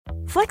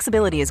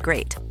Flexibility is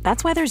great.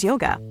 That's why there's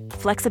yoga.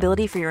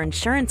 Flexibility for your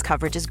insurance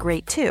coverage is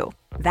great too.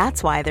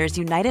 That's why there's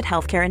United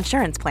Healthcare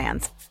Insurance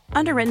Plans.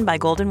 Underwritten by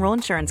Golden Rule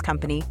Insurance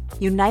Company,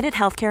 United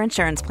Healthcare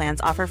Insurance Plans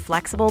offer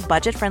flexible,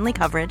 budget-friendly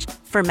coverage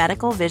for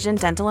medical, vision,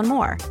 dental, and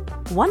more.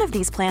 One of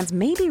these plans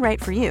may be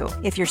right for you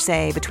if you're,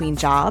 say, between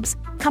jobs,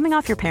 coming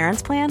off your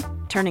parents' plan,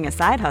 turning a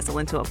side hustle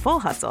into a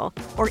full hustle,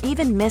 or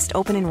even missed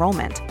open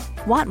enrollment.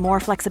 Want more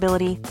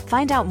flexibility?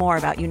 Find out more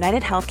about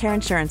United Healthcare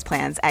Insurance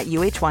Plans at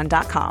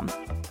uh1.com.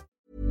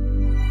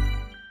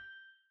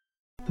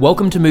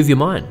 Welcome to Move Your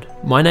Mind.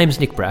 My name's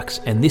Nick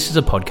Brax, and this is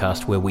a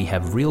podcast where we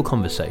have real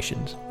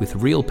conversations with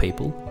real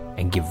people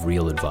and give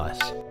real advice.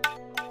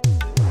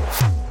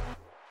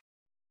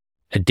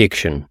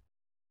 Addiction.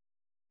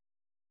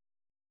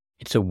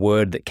 It's a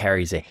word that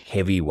carries a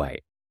heavy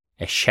weight,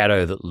 a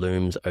shadow that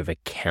looms over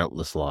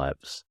countless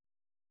lives.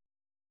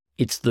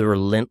 It's the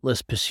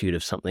relentless pursuit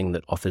of something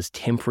that offers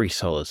temporary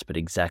solace but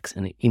exacts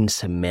an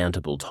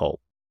insurmountable toll.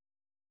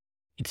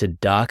 It's a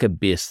dark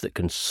abyss that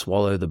can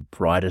swallow the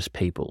brightest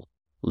people,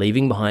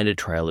 leaving behind a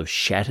trail of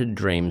shattered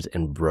dreams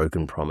and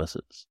broken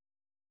promises.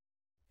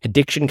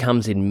 Addiction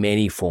comes in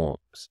many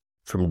forms,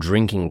 from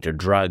drinking to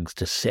drugs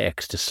to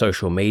sex to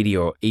social media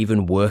or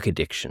even work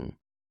addiction.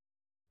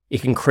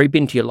 It can creep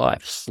into your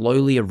life,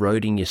 slowly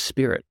eroding your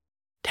spirit,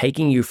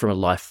 taking you from a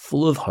life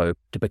full of hope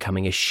to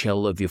becoming a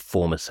shell of your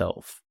former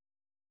self.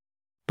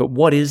 But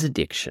what is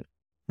addiction,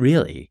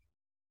 really?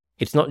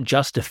 It's not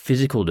just a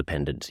physical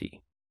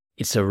dependency.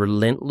 It's a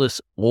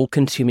relentless,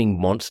 all-consuming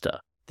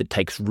monster that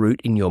takes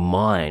root in your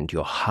mind,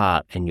 your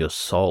heart, and your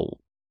soul.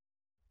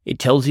 It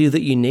tells you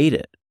that you need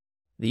it,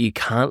 that you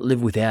can't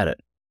live without it,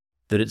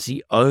 that it's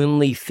the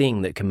only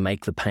thing that can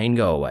make the pain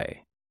go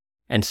away.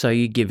 And so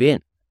you give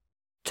in,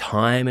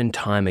 time and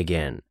time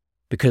again,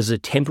 because the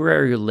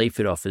temporary relief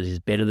it offers is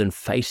better than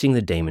facing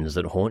the demons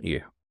that haunt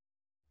you.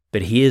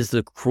 But here's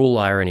the cruel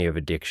irony of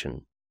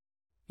addiction.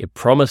 It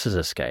promises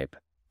escape,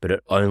 but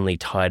it only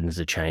tightens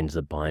the chains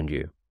that bind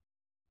you.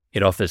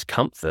 It offers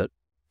comfort,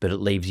 but it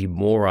leaves you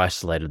more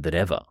isolated than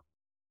ever.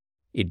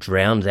 It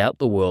drowns out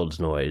the world's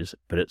noise,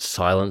 but it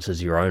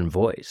silences your own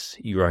voice,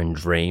 your own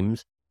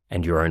dreams,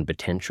 and your own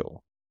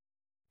potential.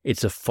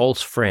 It's a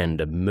false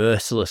friend, a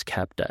merciless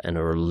captor, and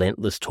a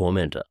relentless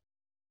tormentor.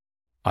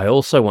 I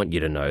also want you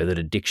to know that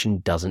addiction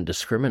doesn't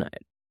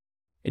discriminate.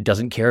 It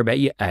doesn't care about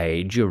your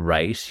age, your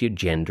race, your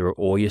gender,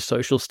 or your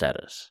social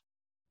status.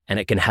 And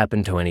it can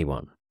happen to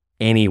anyone,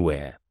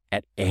 anywhere,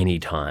 at any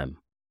time.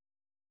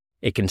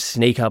 It can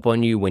sneak up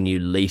on you when you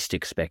least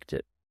expect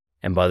it,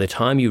 and by the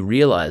time you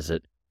realize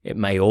it, it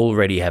may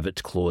already have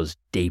its claws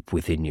deep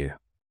within you.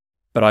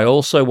 But I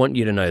also want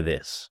you to know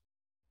this.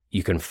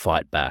 You can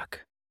fight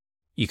back.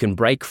 You can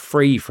break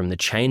free from the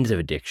chains of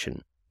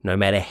addiction, no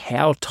matter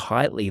how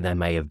tightly they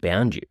may have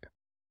bound you.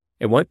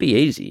 It won't be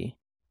easy.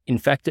 In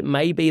fact, it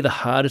may be the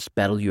hardest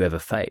battle you ever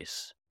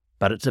face,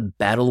 but it's a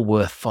battle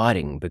worth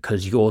fighting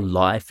because your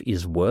life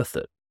is worth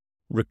it.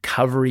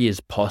 Recovery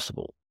is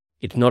possible.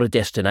 It's not a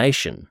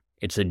destination.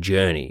 It's a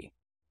journey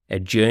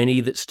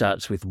that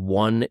starts with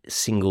one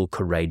single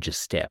courageous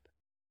step.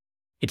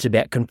 It's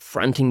about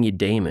confronting your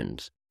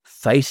demons,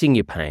 facing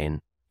your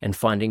pain, and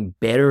finding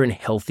better and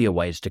healthier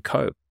ways to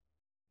cope.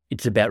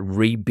 It's about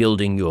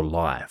rebuilding your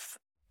life,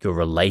 your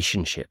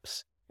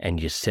relationships, and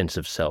your sense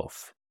of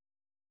self.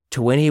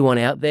 To anyone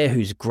out there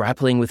who's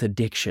grappling with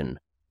addiction,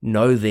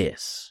 know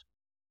this: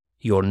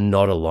 you're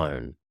not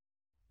alone.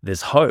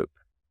 There's hope,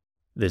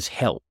 there's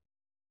help,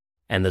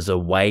 and there's a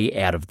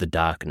way out of the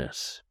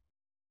darkness.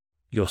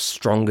 You're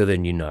stronger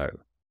than you know,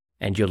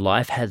 and your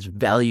life has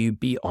value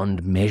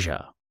beyond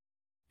measure.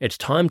 It's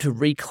time to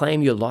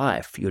reclaim your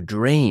life, your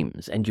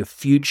dreams, and your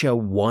future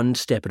one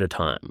step at a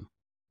time,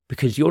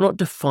 because you're not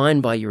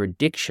defined by your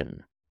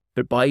addiction,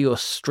 but by your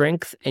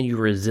strength and your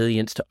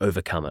resilience to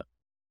overcome it.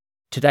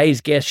 Today's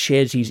guest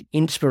shares his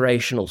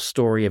inspirational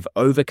story of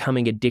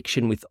overcoming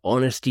addiction with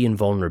honesty and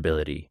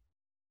vulnerability.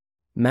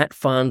 Matt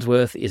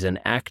Farnsworth is an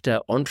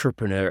actor,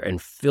 entrepreneur, and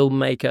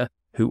filmmaker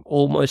who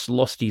almost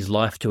lost his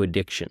life to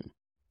addiction.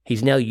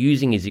 He's now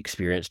using his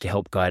experience to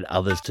help guide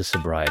others to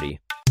sobriety.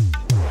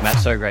 Matt,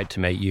 so great to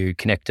meet you.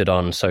 Connected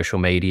on social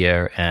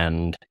media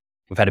and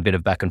we've had a bit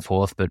of back and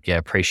forth, but yeah,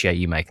 appreciate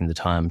you making the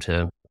time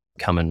to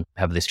come and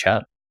have this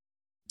chat.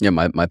 Yeah,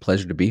 my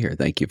pleasure to be here.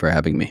 Thank you for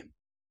having me.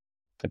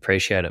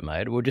 Appreciate it,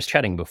 mate. We were just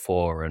chatting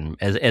before, and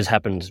as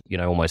happens,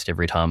 almost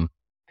every time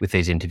with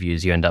these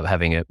interviews, you end up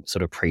having a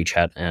sort of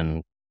pre-chat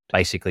and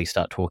basically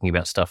start talking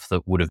about stuff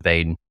that would have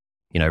been,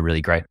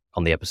 really great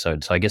on the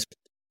episode. So I guess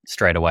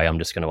straight away, I'm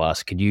just going to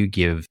ask, could you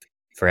give,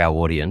 for our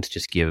audience,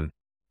 just give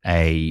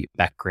a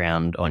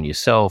background on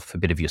yourself, a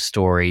bit of your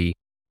story,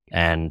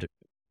 and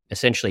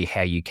essentially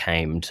how you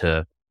came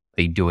to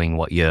be doing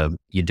what you're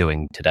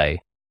doing today?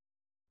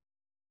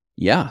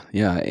 Yeah.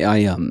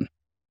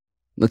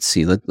 Let's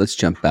see. Let's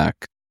jump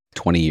back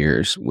 20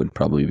 years would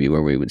probably be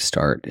where we would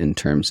start in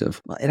terms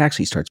of, well, it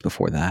actually starts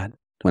before that,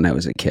 when I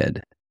was a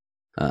kid.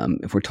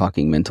 If we're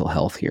talking mental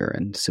health here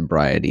and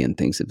sobriety and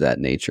things of that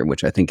nature,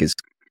 which I think is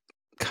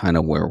kind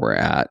of where we're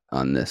at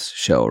on this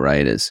show,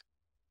 right? Is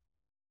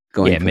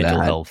going Yeah, for mental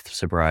that. health,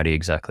 sobriety,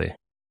 exactly.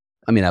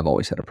 I mean, I've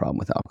always had a problem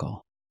with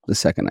alcohol. The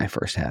second I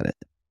first had it,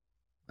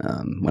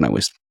 when I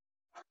was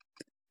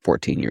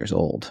 14 years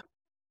old,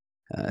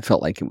 it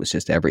felt like it was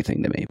just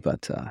everything to me.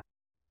 But,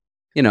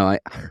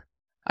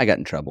 I got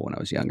in trouble when I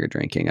was younger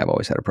drinking. I've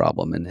always had a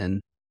problem.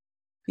 And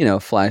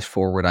flash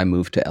forward, I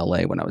moved to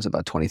LA when I was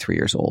about 23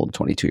 years old,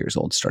 22 years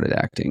old, started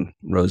acting,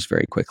 rose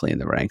very quickly in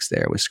the ranks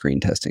there, was screen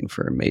testing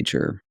for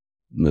major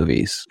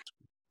movies,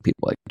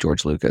 people like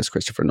George Lucas,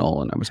 Christopher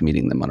Nolan. I was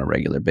meeting them on a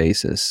regular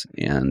basis,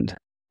 and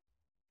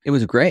it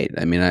was great.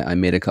 I mean, I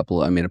made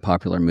a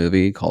popular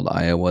movie called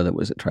Iowa that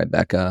was at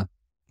Tribeca.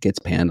 Gets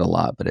panned a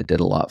lot, but it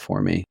did a lot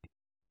for me,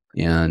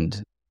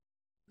 and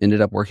ended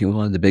up working with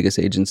one of the biggest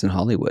agents in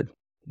Hollywood.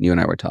 You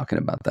and I were talking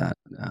about that,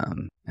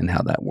 and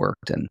how that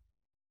worked. And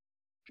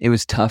it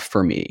was tough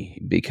for me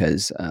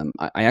because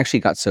I actually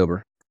got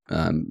sober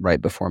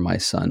right before my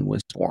son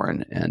was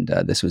born. And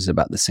this was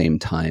about the same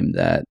time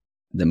that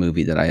the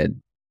movie that I had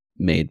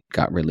made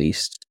got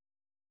released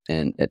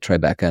at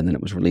Tribeca, and then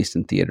it was released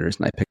in theaters.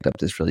 And I picked up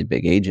this really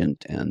big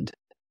agent, and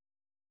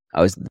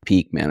I was at the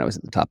peak, man. I was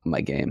at the top of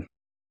my game.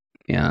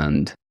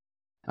 And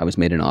I was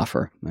made an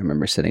offer. I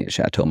remember sitting at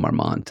Chateau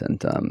Marmont,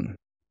 and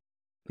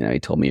he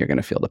told me, "You're going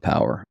to feel the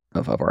power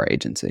of our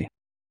agency."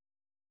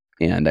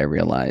 And I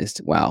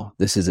realized, wow,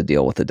 this is a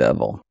deal with the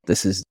devil.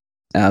 This is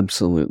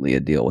absolutely a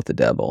deal with the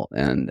devil.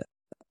 And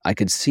I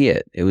could see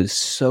it. It was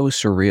so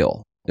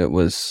surreal. It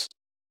was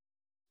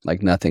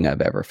like nothing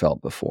I've ever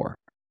felt before.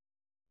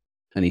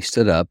 And he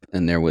stood up,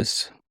 and there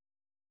was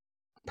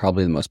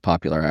probably the most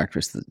popular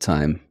actress at the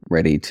time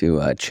ready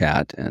to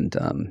chat, and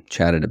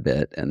chatted a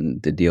bit.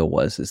 And the deal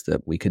is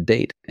that we could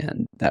date,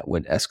 and that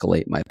would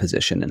escalate my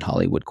position in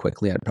Hollywood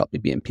quickly. I'd probably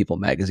be in People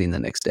magazine the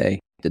next day.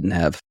 Didn't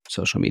have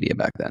social media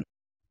back then.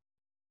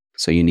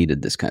 So you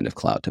needed this kind of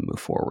clout to move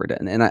forward.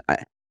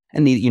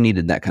 And you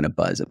needed that kind of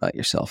buzz about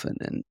yourself.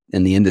 And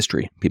in the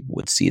industry, people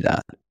would see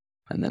that,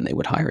 and then they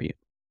would hire you.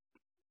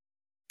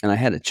 And I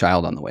had a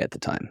child on the way at the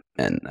time,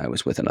 and I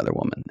was with another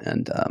woman,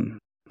 and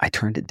I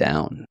turned it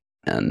down.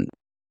 And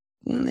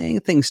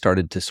things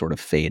started to sort of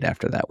fade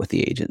after that with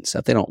the agent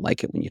stuff. They don't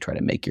like it when you try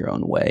to make your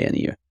own way, and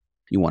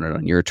you want it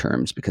on your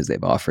terms because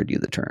they've offered you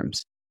the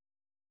terms.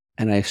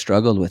 And I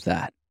struggled with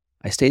that.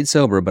 I stayed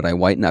sober, but I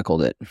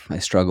white-knuckled it. I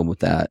struggled with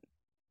that.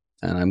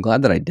 And I'm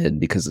glad that I did,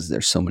 because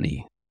there's so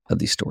many of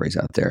these stories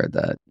out there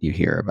that you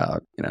hear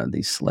about,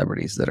 these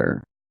celebrities that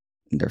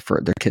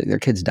their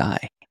kids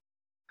die.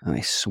 And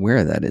I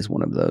swear that is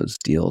one of those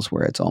deals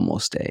where it's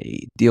almost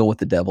a deal with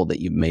the devil that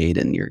you made,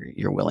 and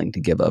you're willing to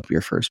give up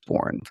your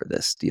firstborn for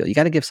this deal. You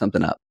got to give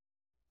something up.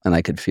 And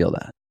I could feel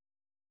that.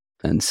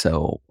 And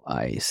so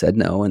I said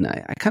no, and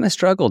I kind of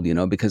struggled,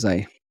 because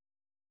I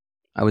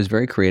was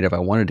very creative.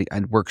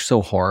 I'd worked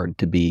so hard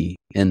to be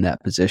in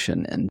that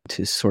position, and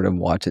to sort of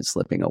watch it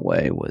slipping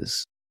away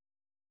was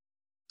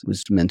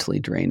mentally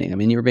draining. I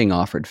mean, you were being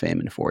offered fame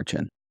and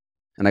fortune.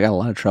 And I got a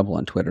lot of trouble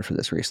on Twitter for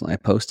this recently. I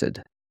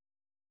posted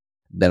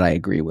that I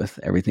agree with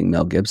everything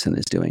Mel Gibson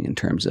is doing in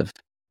terms of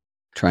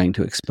trying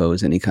to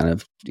expose any kind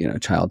of,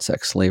 child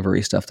sex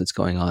slavery stuff that's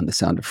going on, the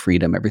Sound of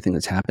Freedom, everything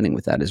that's happening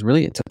with that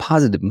it's a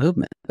positive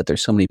movement, but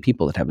there's so many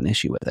people that have an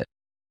issue with it.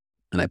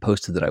 And I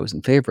posted that I was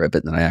in favor of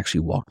it, and then I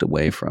actually walked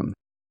away from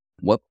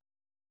what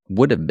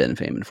would have been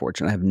fame and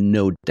fortune. I have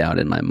no doubt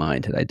in my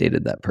mind, had I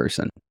dated that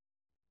person,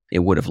 it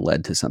would have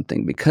led to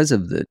something because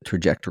of the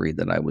trajectory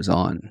that I was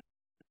on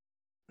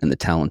and the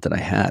talent that I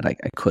had. I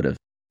could have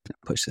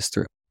pushed this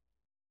through.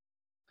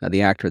 Now,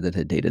 the actor that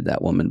had dated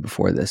that woman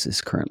before this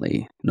is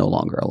currently no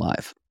longer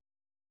alive.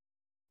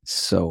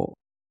 So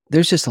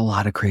there's just a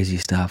lot of crazy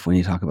stuff when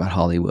you talk about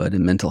Hollywood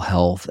and mental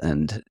health,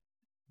 and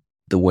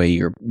the way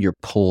you're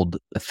pulled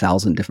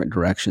 1,000 different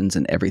directions,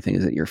 and everything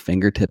is at your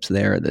fingertips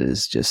there. That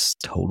is just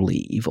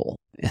totally evil.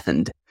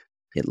 And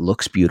it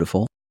looks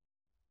beautiful,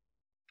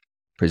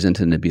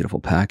 presented in a beautiful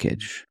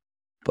package,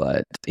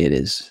 but it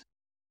is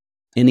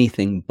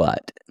anything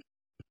but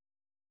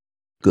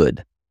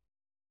good.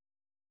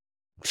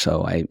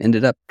 So I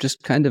ended up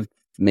just kind of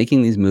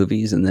making these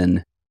movies, and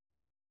then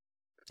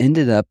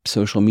ended up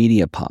social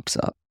media pops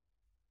up.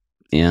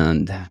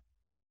 And,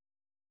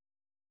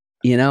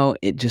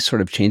 it just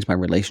sort of changed my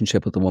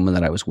relationship with the woman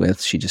that I was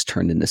with. She just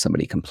turned into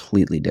somebody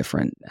completely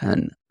different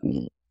and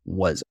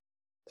was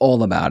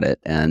all about it.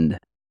 And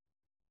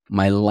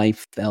my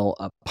life fell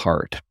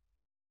apart.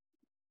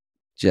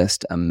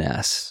 Just a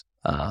mess.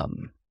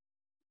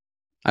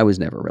 I was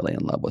never really in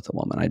love with the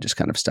woman. I just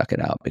kind of stuck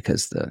it out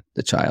because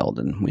the child,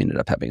 and we ended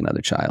up having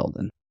another child,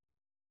 and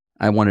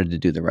I wanted to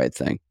do the right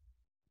thing.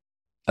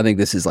 I think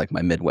this is like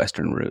my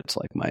Midwestern roots,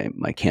 like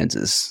my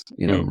Kansas,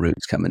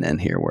 roots coming in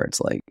here, where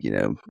it's like,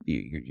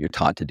 you're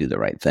taught to do the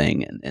right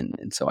thing.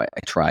 And so I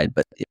tried,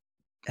 but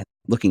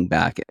looking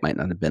back, it might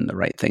not have been the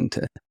right thing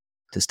to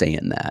stay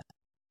in that.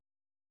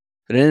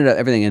 But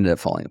everything ended up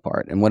falling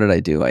apart. And what did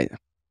I do? I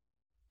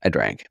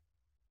drank,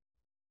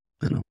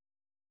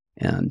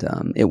 and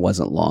it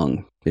wasn't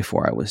long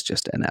before I was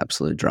just an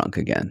absolute drunk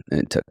again.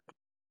 And it took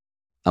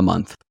a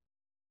month.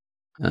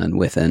 And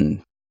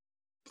within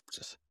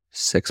just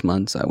 6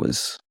 months, I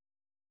was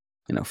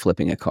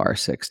flipping a car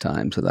 6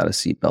 times without a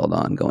seatbelt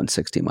on, going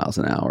 60 miles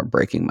an hour,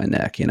 breaking my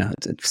neck. You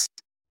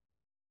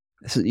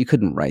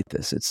couldn't write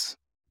this. It's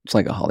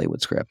like a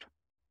Hollywood script.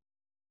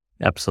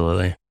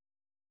 Absolutely.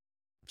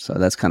 So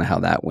that's kind of how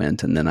that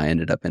went. And then I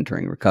ended up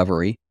entering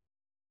recovery.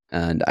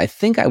 And I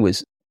think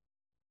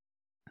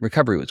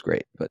recovery was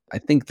great, but I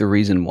think the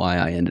reason why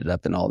I ended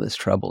up in all this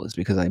trouble is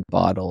because I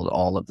bottled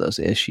all of those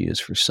issues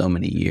for so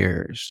many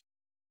years.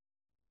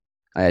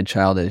 I had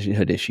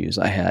childhood issues.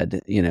 I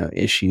had,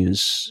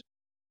 issues.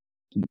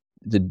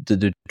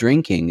 The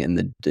drinking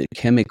and the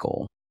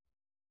chemical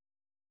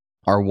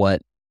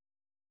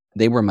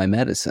they were my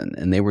medicine,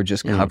 and they were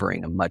just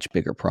covering a much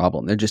bigger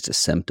problem. They're just a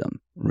symptom,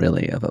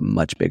 really, of a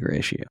much bigger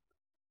issue.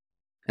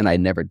 And I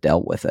never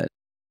dealt with it.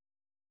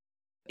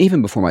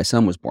 Even before my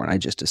son was born, I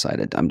just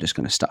decided I'm just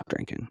going to stop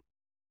drinking.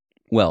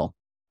 Well,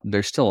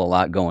 there's still a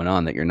lot going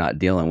on that you're not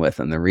dealing with.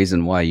 And the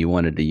reason why you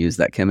wanted to use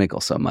that chemical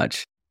so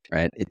much,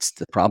 right? It's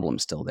the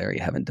problem's still there.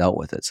 You haven't dealt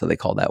with it. So they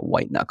call that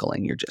white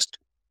knuckling. You're just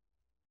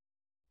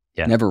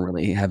you never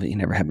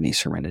have any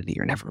serenity.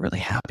 You're never really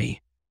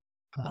happy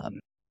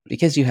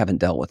because you haven't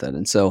dealt with it.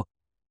 And so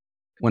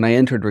when I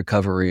entered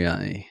recovery,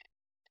 I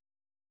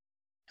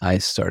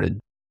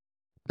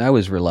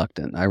was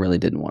reluctant. I really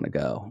didn't want to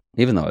go.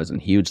 Even though I was in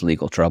huge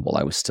legal trouble,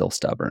 I was still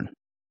stubborn.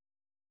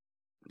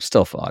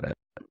 Still fought it.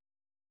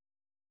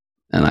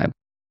 And I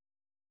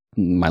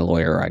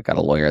got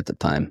a lawyer at the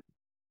time.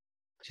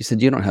 She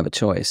said, you don't have a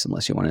choice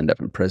unless you want to end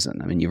up in prison.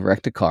 I mean, you've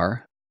wrecked a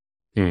car.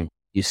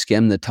 You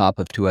skimmed the top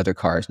of 2 other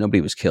cars.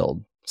 Nobody was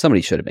killed.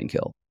 Somebody should have been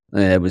killed.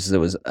 It was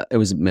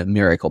a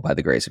miracle by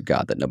the grace of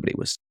God that nobody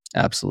was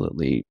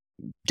absolutely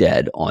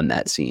dead on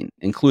that scene,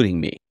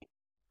 including me.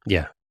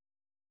 Yeah.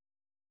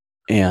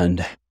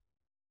 And,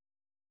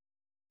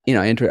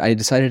 I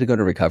decided to go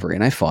to recovery,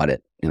 and I fought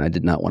it. And I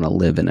did not want to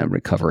live in a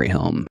recovery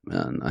home.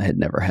 And I had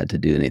never had to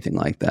do anything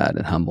like that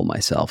and humble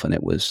myself. And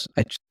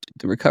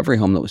the recovery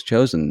home that was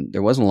chosen,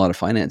 there wasn't a lot of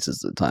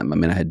finances at the time. I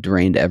mean, I had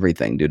drained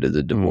everything due to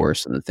the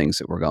divorce and the things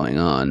that were going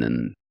on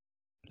and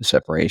the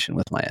separation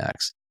with my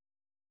ex.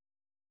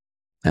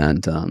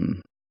 And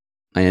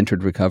I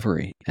entered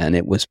recovery, and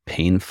it was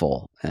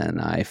painful,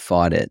 and I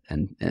fought it,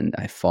 and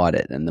I fought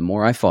it. And the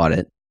more I fought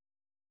it,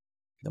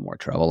 the more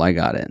trouble I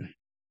got in.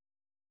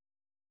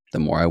 The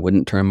more I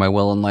wouldn't turn my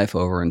will in life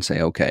over and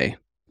say, okay,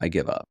 I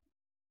give up.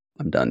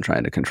 I'm done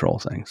trying to control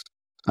things.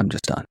 I'm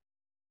just done.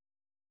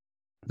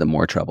 The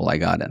more trouble I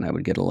got in, I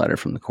would get a letter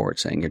from the court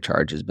saying your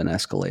charge has been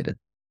escalated.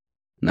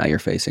 Now you're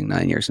facing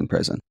 9 years in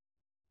prison.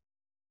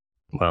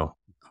 Wow.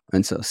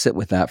 And so sit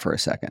with that for a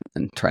second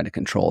and try to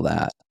control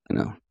that,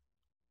 And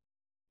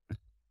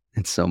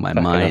so my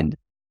mind,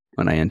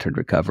 when I entered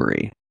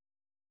recovery,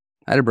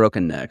 I had a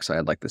broken neck, so I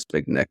had like this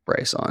big neck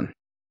brace on.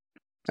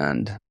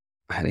 And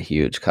I had a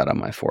huge cut on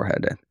my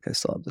forehead. I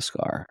still have the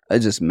scar. I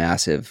had this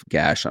massive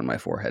gash on my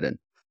forehead, and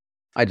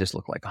I just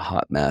looked like a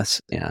hot mess.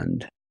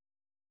 And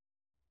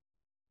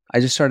I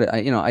just started,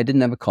 I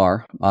didn't have a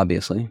car,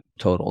 obviously,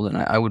 totaled, and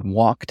I would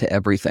walk to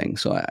everything.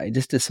 So I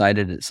just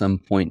decided at some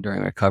point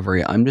during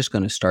recovery, I'm just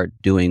going to start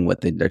doing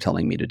what they're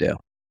telling me to do.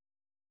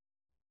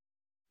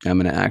 I'm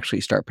going to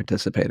actually start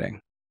participating.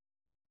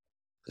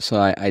 So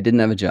I didn't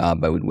have a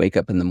job. I would wake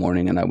up in the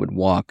morning and I would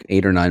walk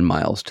 8 or 9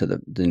 miles to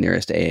the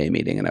nearest AA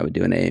meeting, and I would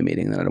do an AA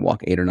meeting. Then I'd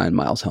walk 8 or 9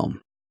 miles home,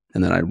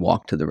 and then I'd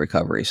walk to the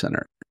recovery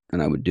center,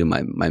 and I would do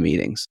my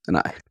meetings. And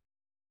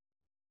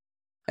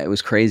it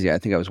was crazy. I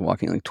think I was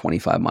walking like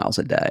 25 miles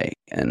a day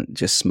and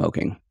just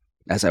smoking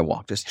as I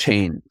walked, just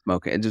chain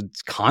smoking.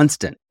 It's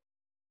constant.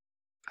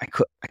 I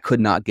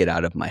could not get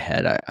out of my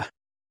head.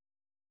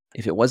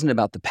 If it wasn't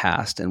about the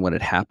past and what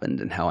had happened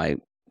and how I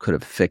could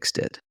have fixed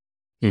it,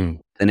 then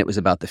it was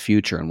about the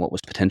future and what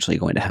was potentially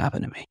going to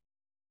happen to me.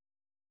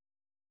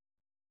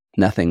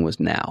 Nothing was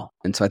now.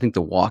 And so I think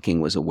the walking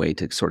was a way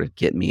to sort of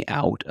get me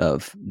out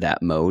of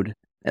that mode.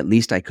 At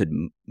least I could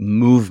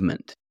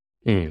movement.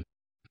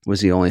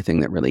 Was the only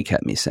thing that really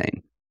kept me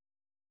sane.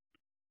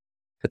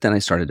 But then I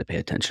started to pay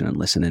attention and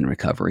listen in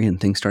recovery, and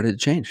things started to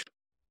change.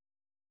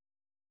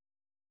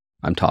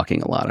 I'm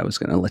talking a lot. I was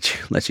going to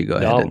let you go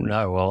ahead.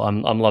 No. Well,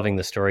 I'm loving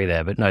the story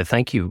there, but no,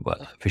 thank you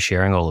for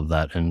sharing all of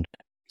that, and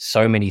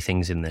so many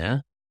things in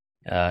there.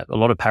 A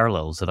lot of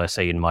parallels that I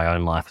see in my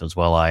own life as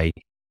well. I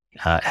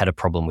had a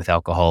problem with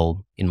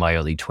alcohol in my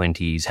early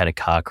 20s. Had a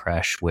car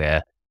crash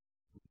where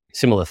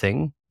similar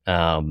thing.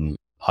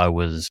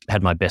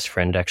 Had my best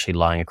friend actually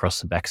lying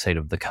across the backseat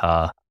of the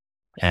car,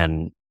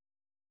 and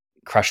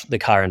the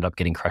car ended up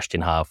getting crushed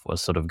in half.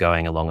 Was sort of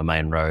going along a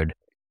main road,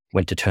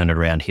 went to turn it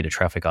around, hit a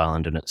traffic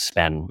island, and it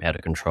span out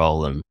of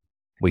control, and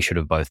we should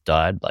have both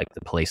died. Like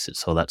the police that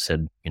saw that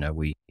said,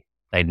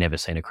 they'd never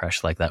seen a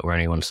crash like that where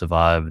anyone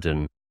survived.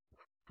 And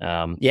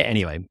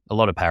anyway, a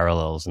lot of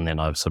parallels. And then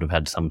I've sort of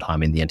had some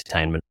time in the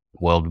entertainment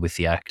world with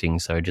the acting.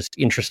 So just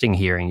interesting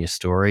hearing your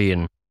story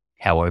and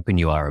how open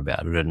you are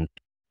about it. And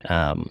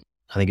I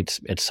think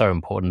it's so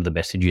important, the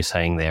message you're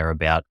saying there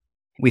about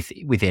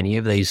with any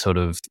of these sort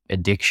of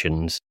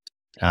addictions,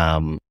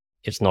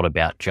 it's not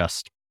about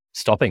just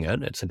stopping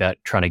it. It's about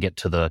trying to get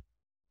to the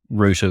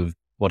root of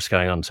what's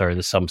going on? Sorry,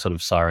 there's some sort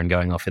of siren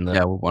going off in the.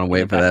 Yeah, we want to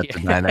wait for that to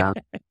die down.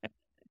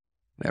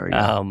 There we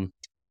go.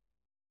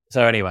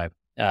 So anyway,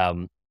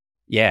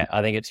 yeah,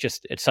 I think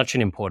it's such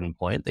an important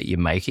point that you're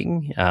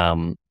making.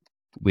 I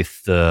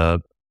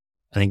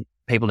think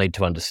people need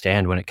to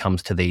understand when it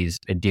comes to these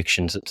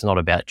addictions, it's not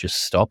about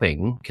just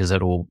stopping, because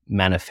it'll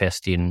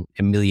manifest in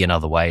a million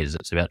other ways.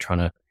 It's about trying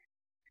to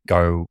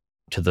go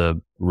to the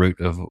root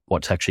of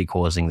what's actually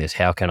causing this.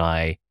 How can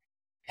I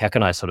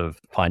sort of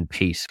find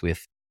peace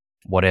with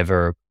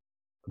whatever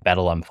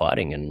battle I'm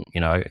fighting? And,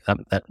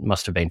 that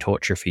must have been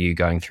torture for you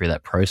going through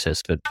that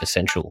process, but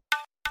essential.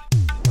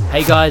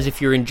 Hey guys,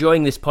 if you're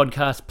enjoying this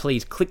podcast,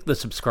 please click the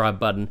subscribe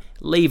button,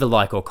 leave a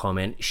like or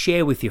comment,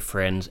 share with your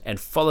friends, and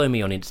follow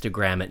me on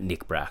Instagram at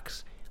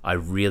NickBrax. I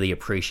really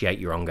appreciate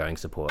your ongoing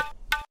support.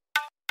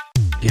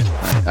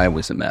 Yeah, I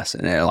was a mess.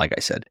 And like I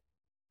said,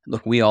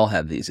 look, we all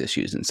have these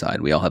issues inside.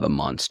 We all have a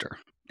monster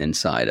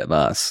inside of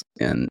us,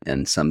 and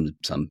some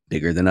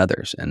bigger than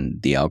others.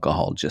 And the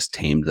alcohol just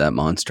tamed that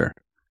monster,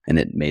 and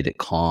it made it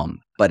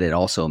calm. But it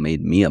also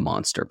made me a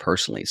monster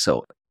personally.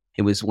 So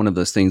it was one of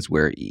those things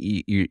where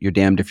you're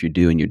damned if you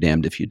do and you're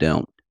damned if you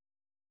don't.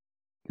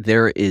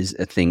 There is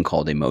a thing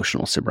called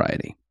emotional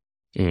sobriety.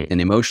 And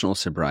emotional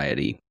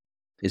sobriety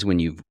is when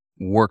you've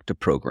worked a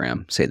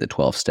program, say the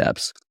 12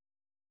 steps,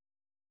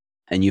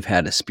 and you've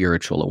had a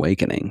spiritual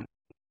awakening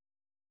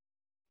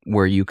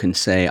where you can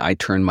say, I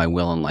turn my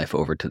will and life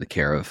over to the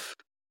care of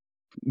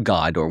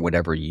God, or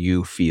whatever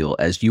you feel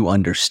as you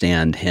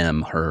understand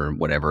him, her,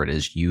 whatever it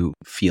is you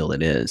feel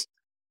it is.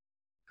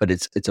 But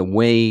it's a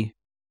way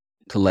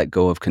to let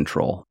go of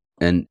control.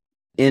 And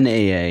in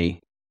AA,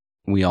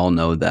 we all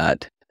know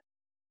that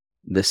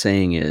the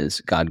saying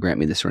is, God grant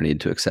me the serenity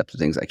to accept the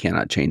things I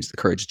cannot change, the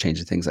courage to change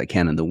the things I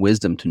can, and the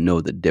wisdom to know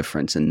the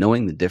difference. And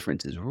knowing the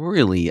difference is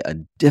really a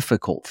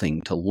difficult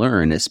thing to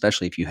learn,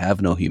 especially if you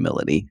have no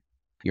humility.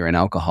 You're an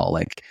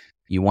alcoholic.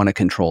 You want to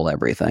control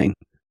everything.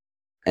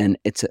 And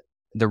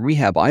the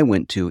rehab I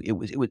went to,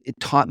 it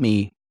taught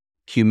me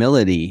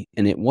humility,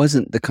 and it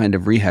wasn't the kind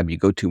of rehab you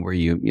go to where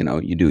you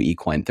do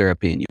equine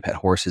therapy and you pet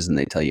horses and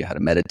they tell you how to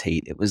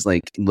meditate. It was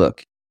like,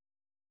 look,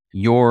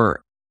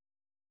 you're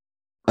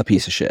a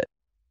piece of shit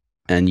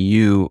and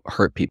you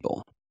hurt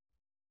people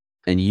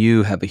and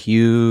you have a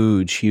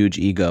huge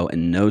ego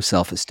and no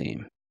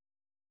self-esteem,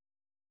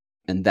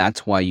 and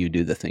that's why you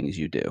do the things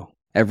you do.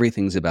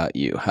 Everything's about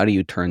you. How do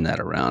you turn that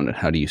around, and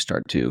how do you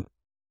start to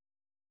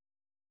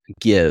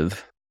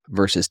give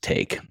versus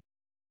take?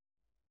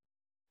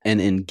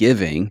 And in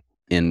giving,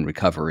 in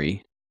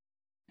recovery,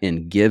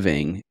 in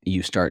giving,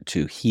 you start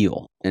to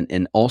heal,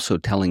 and also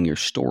telling your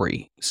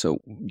story. So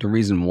the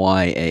reason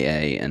why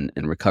AA and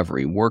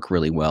recovery work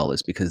really well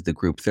is because the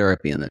group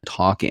therapy and the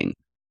talking,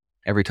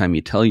 every time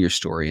you tell your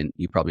story, and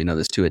you probably know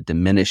this too, it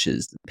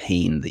diminishes the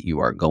pain that you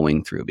are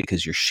going through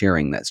because you're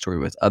sharing that story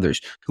with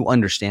others who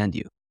understand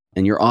you.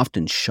 And you're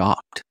often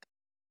shocked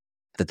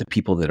that the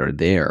people that are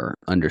there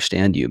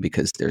understand you,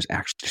 because there's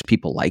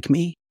people like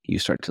me. You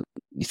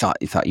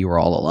thought you were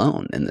all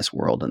alone in this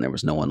world and there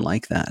was no one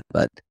like that.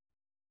 But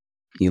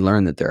you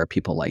learn that there are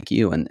people like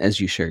you. And as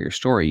you share your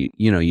story,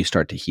 you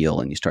start to heal,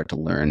 and you start to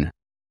learn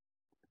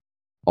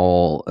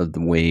all of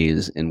the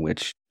ways in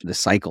which the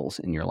cycles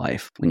in your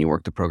life, when you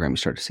work the program, you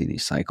start to see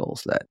these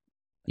cycles that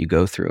you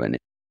go through,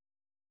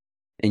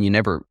 and you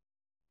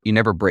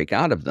never break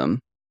out of them,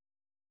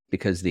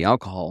 because the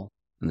alcohol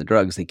and the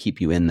drugs, they keep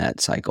you in that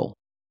cycle.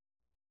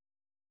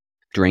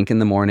 Drink in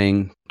the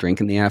morning, drink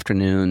in the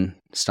afternoon,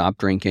 stop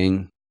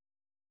drinking.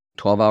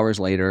 12 hours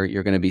later,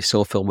 you're going to be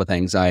so filled with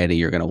anxiety,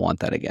 you're going to want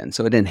that again.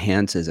 So it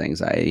enhances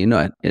anxiety.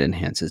 It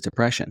enhances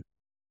depression.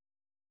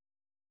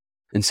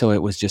 And so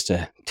it was just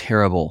a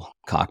terrible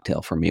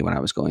cocktail for me when I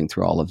was going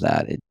through all of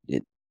that.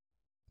 It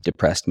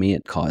depressed me.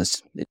 It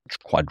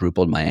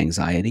quadrupled my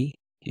anxiety.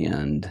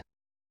 And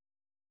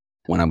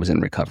when I was in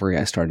recovery,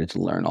 I started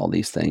to learn all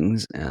these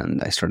things,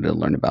 and I started to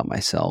learn about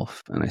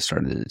myself, and I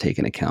started to take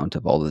an account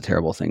of all the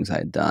terrible things I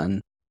had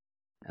done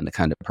and the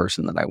kind of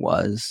person that I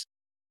was.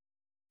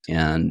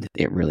 And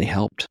it really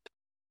helped.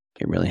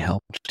 It really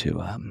helped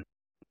to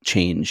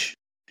change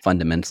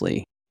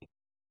fundamentally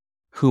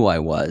who I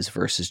was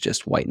versus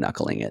just white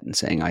knuckling it and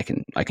saying, I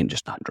can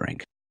just not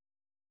drink.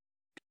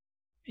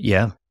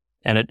 Yeah.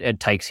 And it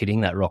takes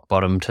hitting that rock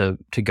bottom to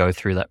go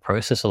through that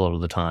process a lot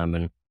of the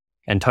time.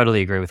 And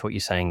totally agree with what you're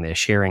saying there.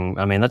 Sharing,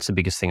 I mean, that's the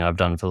biggest thing I've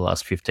done for the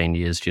last 15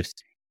 years,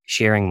 just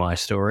sharing my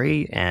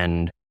story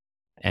and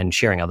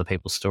sharing other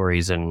people's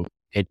stories. And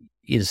it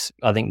is,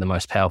 I think, the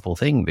most powerful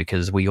thing,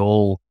 because we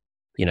all,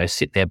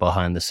 sit there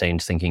behind the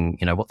scenes thinking,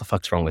 what the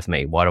fuck's wrong with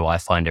me? Why do I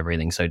find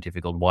everything so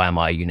difficult? Why am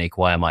I unique?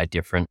 Why am I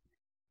different?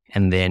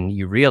 And then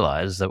you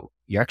realize that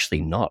you're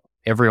actually not.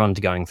 Everyone's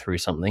going through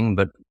something,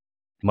 but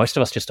most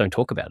of us just don't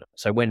talk about it.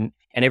 So and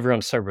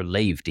everyone's so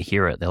relieved to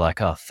hear it. They're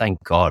like, oh,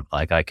 thank God.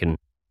 Like I can,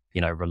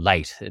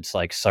 relate. It's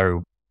like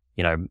so,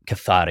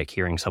 cathartic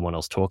hearing someone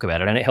else talk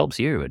about it, and it helps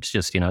you. It's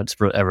just, it's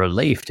a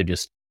relief to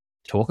just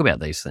talk about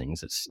these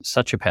things. It's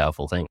such a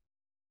powerful thing.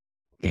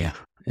 Yeah.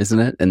 Isn't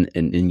it?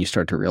 And you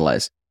start to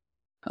realize,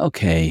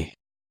 okay,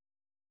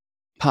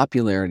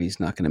 Popularity is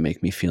not going to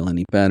make me feel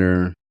any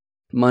better.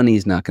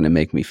 Money's not going to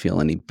make me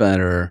feel any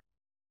better.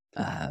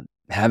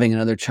 Having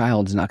another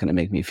child is not going to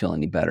make me feel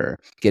any better.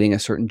 Getting a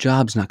certain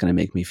job is not going to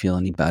make me feel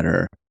any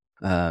better.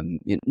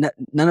 None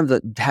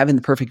of having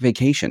the perfect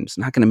vacation is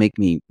not going to make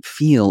me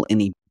feel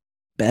any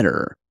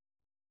better.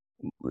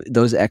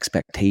 Those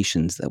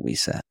expectations that we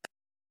set,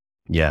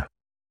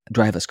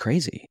 drive us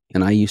crazy.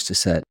 And I used to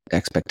set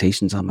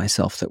expectations on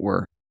myself that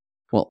were,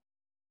 well,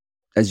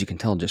 as you can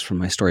tell just from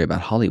my story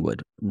about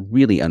Hollywood,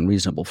 really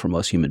unreasonable for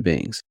most human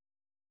beings.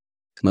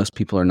 Most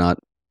people are not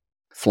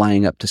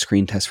flying up to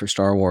screen test for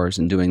Star Wars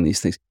and doing these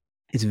things.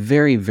 It's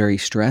very, very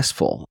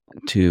stressful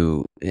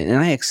and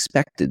I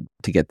expected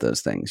to get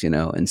those things,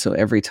 and so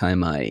every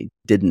time I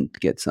didn't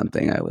get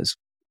something, I was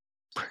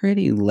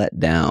pretty let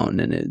down,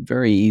 and it's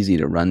very easy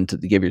to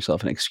give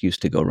yourself an excuse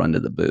to go run to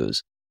the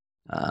booze.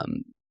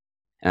 And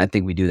I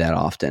think we do that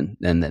often.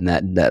 And then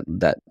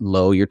that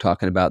low you're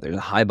talking about, there's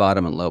a high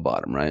bottom and low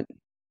bottom, right?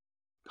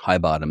 High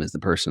bottom is the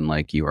person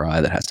like you or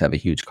I that has to have a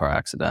huge car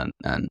accident,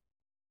 and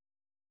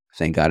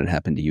thank God it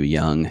happened to you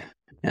young,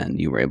 and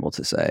you were able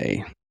to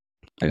say,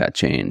 I got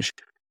change.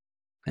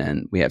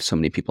 And we have so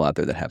many people out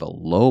there that have a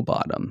low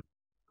bottom,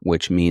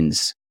 which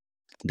means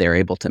they're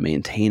able to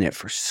maintain it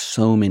for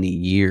so many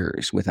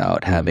years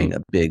without having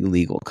a big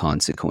legal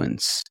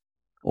consequence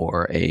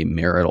or a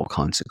marital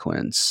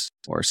consequence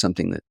or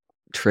something that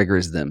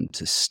triggers them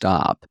to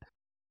stop.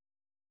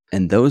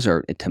 And those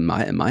are, in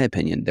my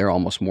opinion, they're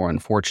almost more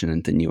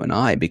unfortunate than you and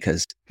I,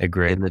 because they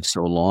live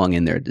so long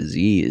in their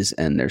disease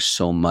and there's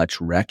so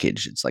much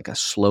wreckage. It's like a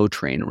slow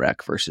train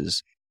wreck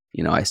versus,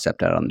 I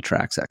stepped out on the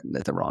tracks at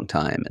the wrong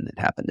time and it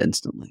happened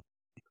instantly.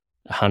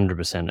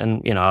 100%.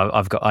 And,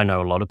 I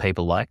know a lot of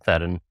people like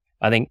that. And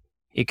I think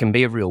it can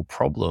be a real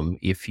problem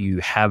if you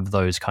have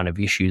those kind of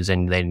issues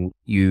and then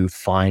you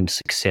find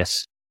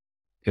success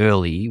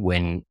early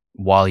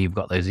while you've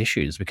got those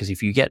issues. Because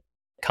if you get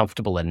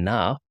comfortable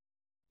enough,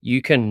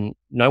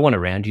 no one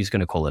around you is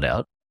going to call it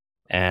out.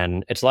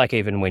 And it's like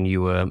even when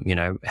you were,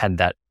 had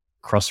that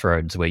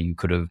crossroads where you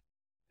could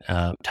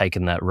have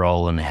taken that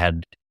role and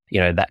had,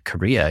 that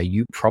career,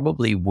 you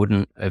probably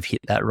wouldn't have hit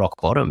that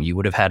rock bottom. You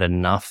would have had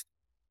enough,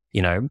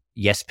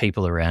 yes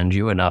people around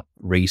you, enough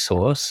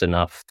resource,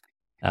 enough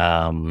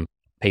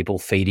people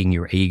feeding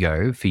your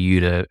ego for you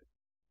to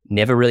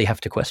never really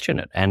have to question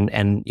it.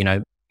 And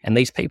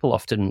these people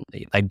often,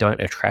 they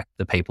don't attract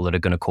the people that are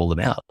going to call them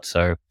out.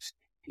 So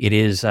it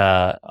is,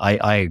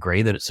 I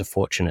agree that it's a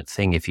fortunate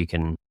thing if you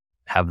can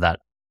have that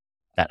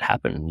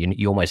happen.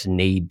 You almost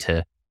need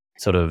to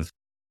sort of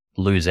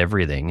lose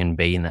everything and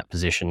be in that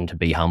position to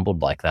be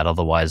humbled like that.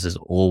 Otherwise, there's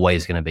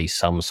always going to be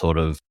some sort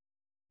of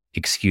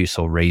excuse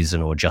or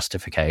reason or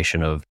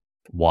justification of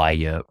why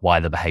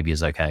the behavior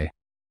is okay.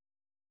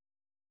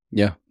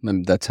 Yeah,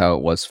 that's how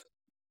it was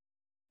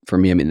for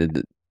me. I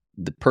mean,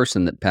 the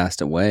person that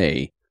passed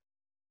away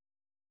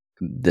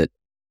that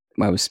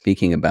I was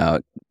speaking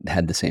about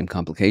had the same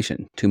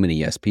complication. Too many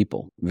yes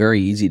people.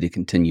 Very easy to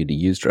continue to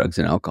use drugs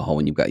and alcohol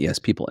when you've got yes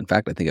people. In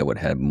fact, I think I would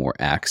have had more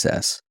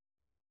access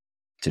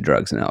to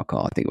drugs and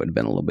alcohol. I think it would have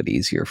been a little bit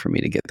easier for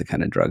me to get the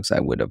kind of drugs I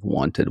would have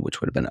wanted,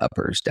 which would have been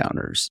uppers,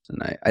 downers.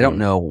 And I don't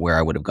know where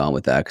I would have gone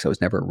with that because I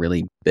was never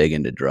really big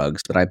into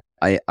drugs, but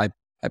I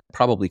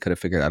probably could have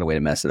figured out a way to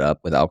mess it up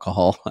with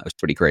alcohol. I was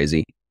pretty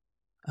crazy.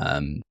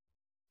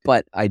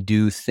 But I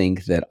do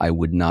think that I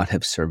would not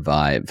have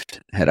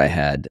survived had I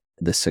had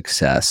the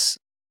success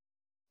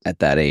at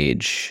that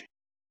age.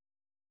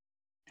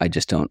 I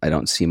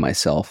don't see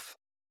myself.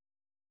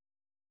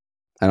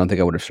 I don't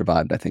think I would have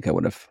survived. I think I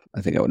would have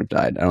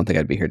died. I don't think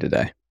I'd be here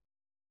today.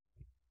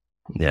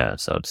 Yeah.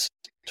 So it's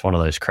one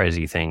of those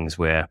crazy things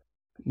where,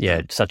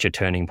 it's such a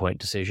turning point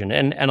decision.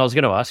 And I was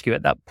going to ask you,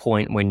 at that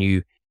point when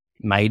you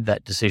made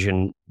that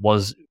decision,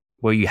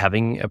 were you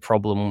having a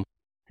problem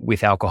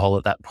with alcohol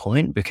at that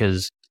point?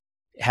 Because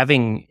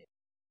having,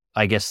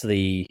 I guess,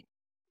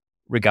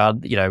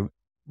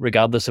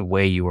 regardless of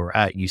where you were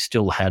at, you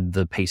still had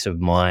the peace of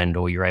mind,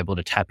 or you're able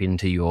to tap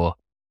into your,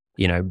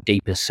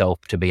 deeper self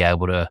to be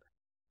able to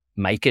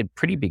make a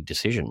pretty big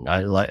decision.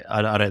 I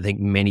don't think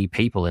many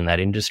people in that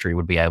industry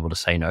would be able to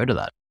say no to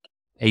that,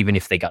 even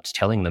if their gut's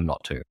telling them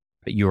not to.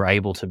 But you were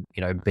able to,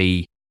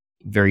 be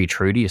very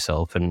true to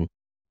yourself and,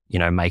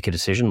 make a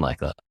decision like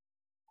that.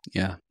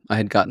 Yeah. I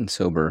had gotten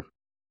sober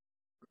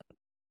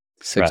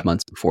 6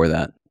 months before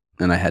that,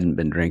 and I hadn't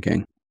been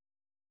drinking.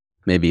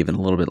 Maybe even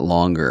a little bit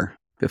longer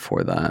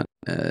before that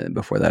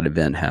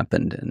event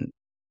happened. And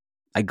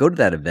I go to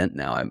that event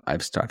now.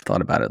 I've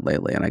thought about it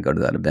lately, and I go to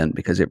that event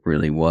because it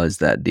really was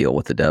that deal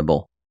with the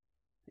devil.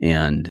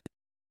 And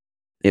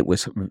it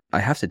was, I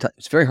have to tell you,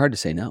 it's very hard to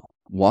say no.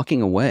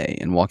 Walking away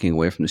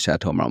from the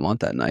Chateau Marmont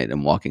that night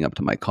and walking up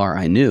to my car,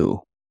 I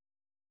knew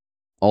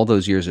all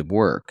those years of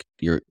work,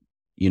 you're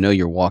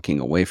walking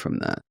away from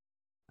that.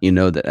 You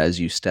know that as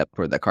you step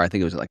toward that car, I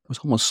think it was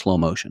almost slow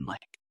motion.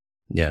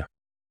 Yeah.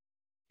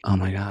 Oh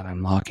my God,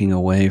 I'm walking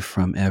away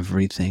from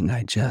everything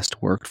I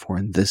just worked for.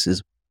 And this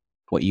is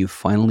what you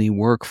finally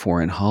work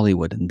for in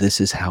Hollywood. And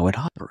this is how it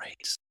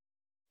operates.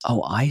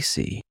 Oh, I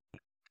see.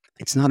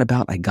 it's not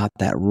about I got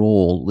that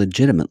role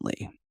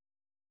legitimately.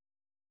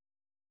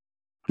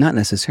 Not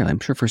necessarily. I'm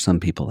sure for some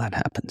people that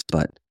happens,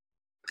 but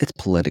it's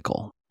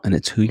political, and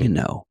it's who you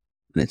know,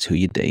 and it's who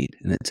you date,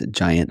 and it's a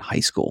giant high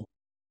school.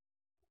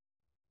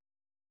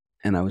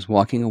 And I was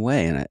walking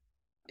away, and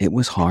it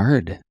was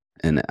hard.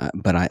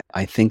 But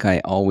I think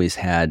I always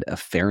had a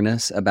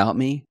fairness about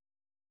me.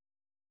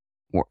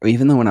 Or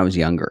even though when I was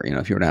younger,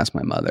 if you were to ask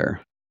my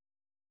mother,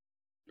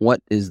 what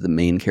is the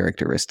main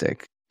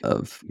characteristic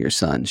of your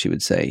son? She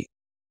would say,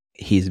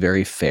 he's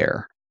very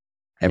fair.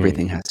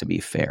 Everything has to be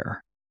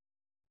fair.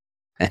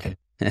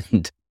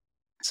 And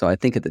so I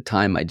think at the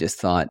time I just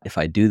thought, if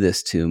I do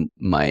this to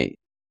my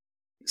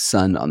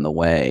son on the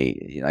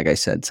way, like I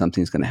said,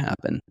 something's going to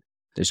happen.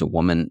 There's a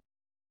woman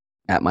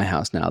at my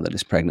house now that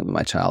is pregnant with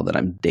my child that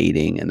I'm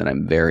dating, and that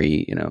I'm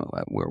very,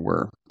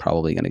 we're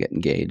probably going to get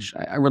engaged.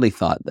 I really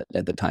thought that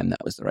at the time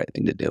that was the right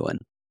thing to do. And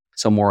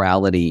so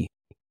morality,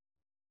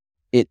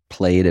 it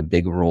played a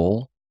big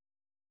role.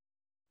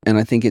 And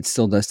I think it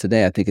still does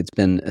today. I think it's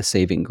been a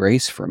saving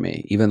grace for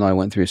me. Even though I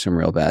went through some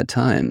real bad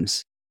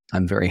times,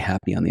 I'm very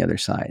happy on the other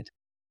side.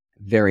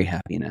 Very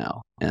happy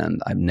now.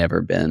 And I've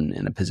never been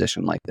in a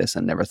position like this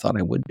and never thought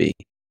I would be.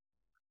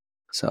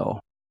 So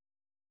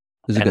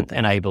it was a good thing.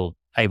 And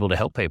able to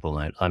help people,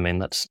 mate. I mean,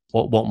 that's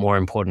what more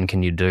important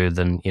can you do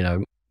than,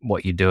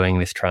 what you're doing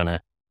with trying to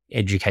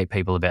educate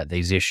people about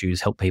these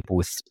issues, help people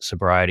with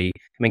sobriety.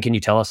 I mean, can you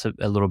tell us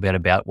a little bit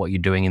about what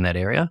you're doing in that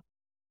area?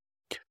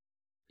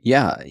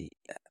 Yeah,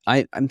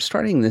 I'm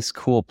starting this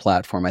cool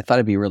platform. I thought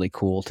it'd be really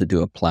cool to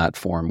do a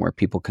platform where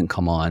people can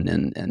come on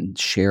and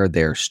share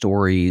their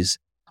stories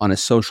on a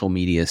social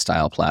media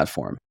style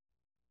platform,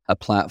 a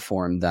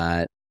platform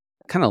that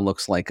kind of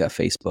looks like a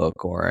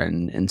Facebook or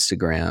an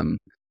Instagram,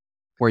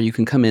 where you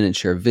can come in and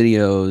share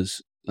videos,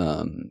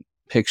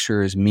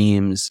 pictures,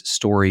 memes,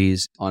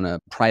 stories on a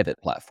private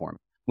platform.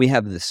 We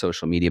have this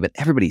social media, but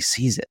everybody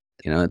sees it.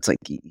 It's like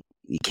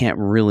you can't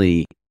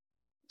really,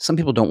 some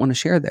people don't want to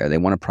share there. They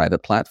want a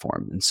private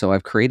platform. And so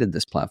I've created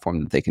this platform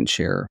that they can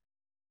share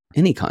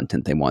any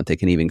content they want. They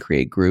can even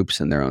create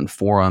groups in their own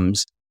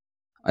forums.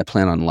 I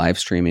plan on live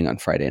streaming on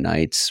Friday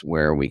nights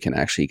where we can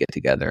actually get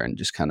together and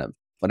just kind of,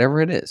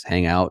 whatever it is,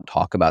 hang out,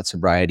 talk about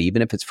sobriety,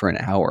 even if it's for an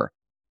hour.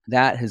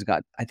 I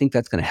think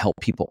that's going to help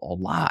people a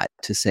lot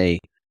to say,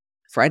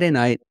 Friday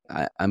night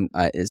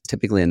is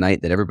typically a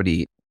night that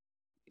everybody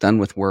done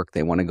with work.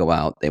 They want to go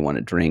out, they want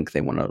to drink,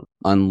 they want to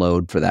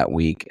unload for that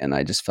week. And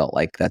I just felt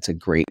like that's a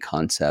great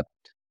concept.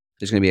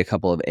 There's going to be a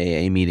couple of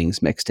AA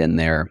meetings mixed in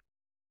there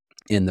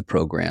in the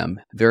program.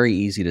 Very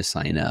easy to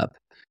sign up.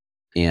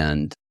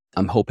 And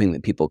I'm hoping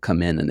that people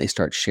come in and they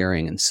start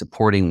sharing and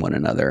supporting one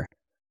another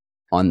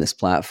on this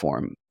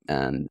platform.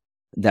 And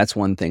that's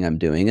one thing I'm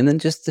doing. And then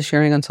just the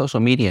sharing on social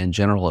media in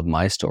general of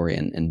my story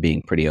and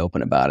being pretty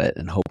open about it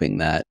and hoping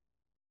that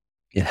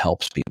it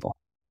helps people.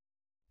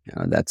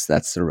 That's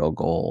the real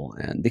goal.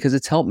 And because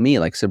it's helped me,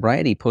 like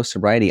sobriety,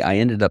 post-sobriety, I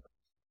ended up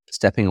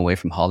stepping away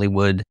from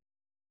Hollywood.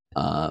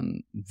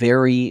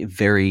 Very,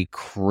 very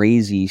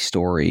crazy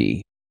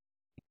story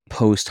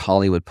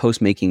post-Hollywood,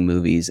 post-making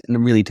movies.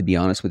 And really, to be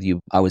honest with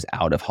you, I was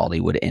out of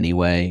Hollywood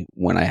anyway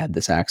when I had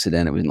this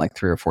accident. It was like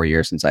 3 or 4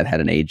 years since I'd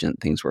had an agent.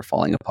 Things were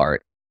falling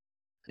apart.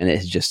 And it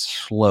was just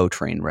slow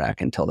train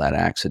wreck until that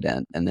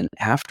accident. And then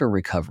after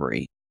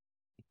recovery,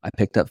 I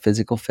picked up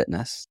physical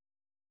fitness.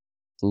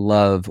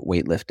 Love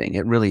weightlifting.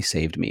 It really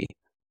saved me.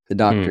 The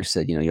doctor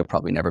said, you'll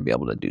probably never be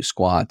able to do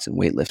squats and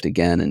weightlift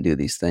again and do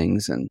these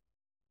things. And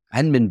I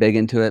hadn't been big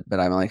into it, but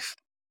I'm like,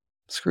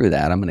 screw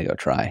that. I'm going to go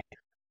try.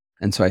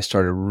 And so I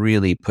started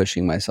really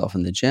pushing myself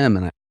in the gym.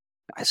 And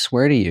I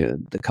swear to you,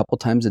 the couple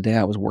times a day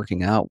I was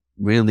working out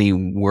really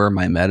were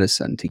my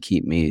medicine to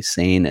keep me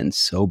sane and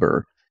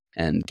sober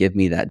and give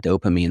me that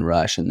dopamine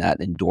rush and that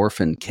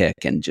endorphin kick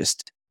and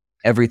just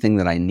everything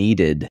that I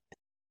needed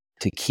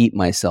to keep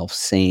myself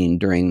sane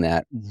during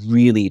that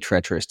really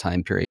treacherous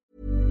time period.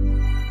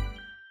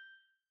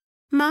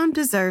 Mom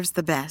deserves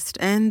the best,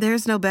 and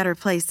there's no better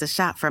place to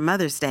shop for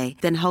Mother's Day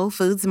than Whole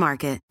Foods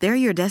Market. They're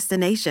your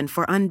destination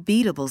for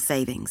unbeatable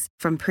savings,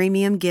 from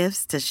premium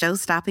gifts to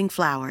show-stopping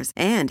flowers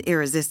and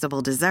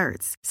irresistible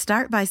desserts.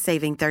 Start by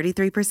saving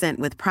 33%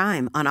 with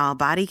Prime on all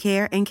body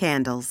care and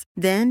candles.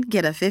 Then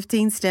get a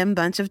 15-stem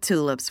bunch of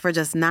tulips for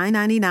just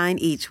 $9.99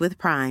 each with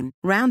Prime.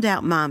 Round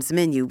out Mom's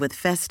menu with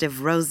festive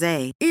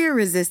rosé,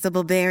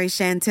 irresistible berry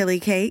chantilly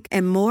cake,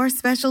 and more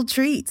special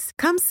treats.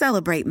 Come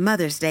celebrate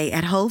Mother's Day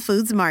at Whole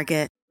Foods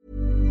Market.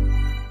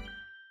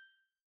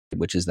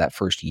 Which is that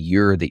first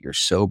year that you're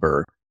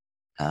sober.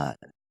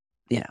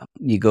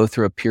 You go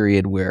through a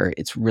period where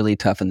it's really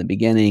tough in the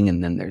beginning,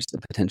 and then there's the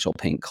potential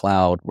pink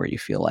cloud where you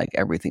feel like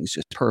everything's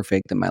just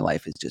perfect and my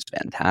life is just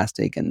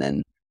fantastic, and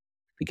then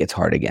it gets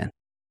hard again.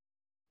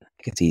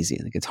 It gets easy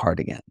and it gets hard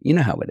again. You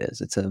know how it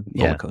is. It's a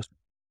roller coaster.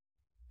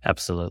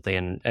 Absolutely.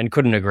 And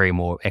couldn't agree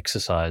more.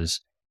 Exercise,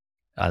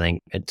 I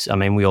think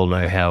we all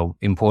know how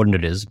important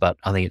it is, but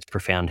I think it's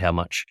profound how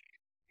much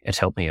it's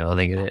helped me. I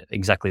think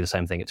exactly the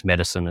same thing. It's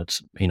medicine.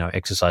 It's,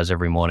 exercise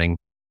every morning.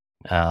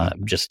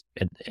 Just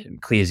it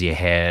clears your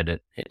head,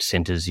 it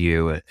centers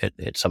you,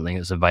 it's something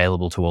that's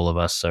available to all of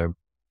us. So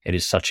it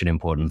is such an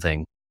important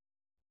thing.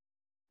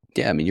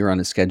 Yeah, I mean, you're on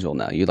a schedule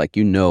now. You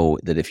know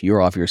that if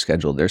you're off your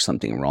schedule, there's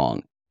something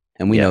wrong.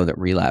 And we know that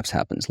relapse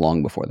happens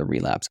long before the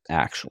relapse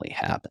actually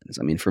happens.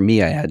 I mean, for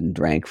me, I hadn't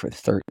drank for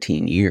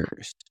 13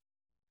 years.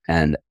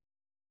 And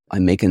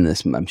I'm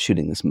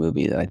shooting this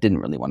movie that I didn't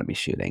really want to be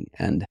shooting.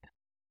 And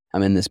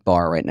I'm in this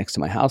bar right next to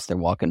my house. They're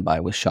walking by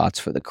with shots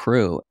for the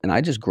crew. And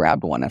I just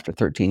grabbed one after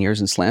 13 years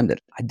and slammed it.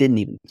 I didn't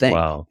even think.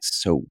 Wow.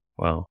 So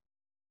Wow.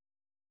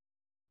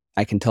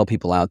 I can tell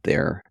people out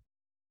there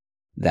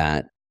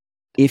that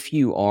if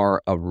you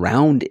are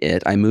around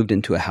it, I moved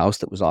into a house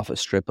that was off a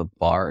strip of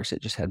bars.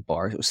 It just had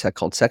bars. It was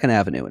called Second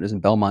Avenue. It was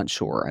in Belmont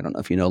Shore. I don't know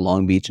if you know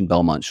Long Beach and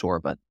Belmont Shore,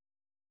 but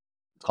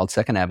it's called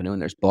Second Avenue,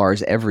 and there's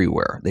bars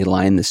everywhere. They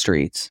line the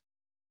streets.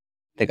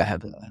 I think I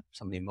have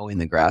somebody mowing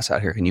the grass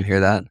out here. Can you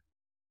hear that?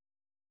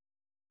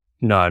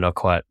 No, not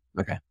quite.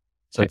 Okay.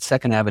 So it's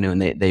Second Avenue,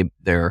 and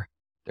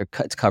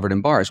it's covered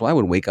in bars. Well, I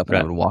would wake up and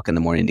I would walk in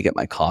the morning to get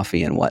my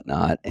coffee and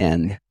whatnot,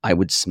 and I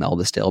would smell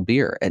the stale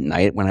beer. At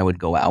night when I would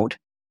go out,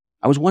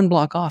 I was one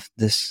block off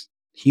this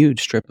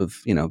huge strip of,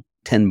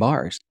 10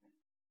 bars.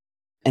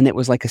 And it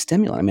was like a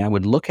stimulant. I mean, I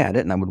would look at it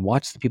and I would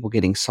watch the people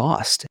getting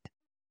sauced.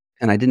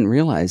 And I didn't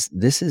realize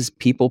this is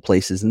people,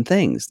 places, and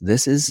things.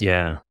 This is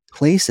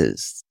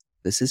places.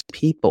 This is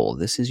people.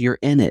 You're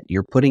in it.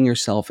 You're putting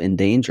yourself in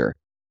danger.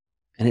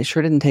 And it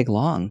sure didn't take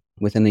long.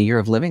 Within a year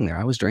of living there,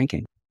 I was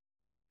drinking.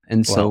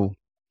 And so,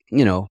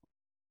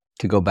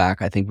 to go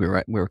back, I think we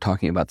were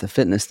talking about the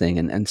fitness thing.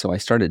 And so I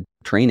started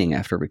training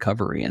after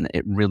recovery, and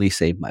it really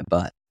saved my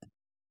butt.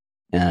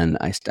 And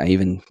I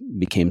even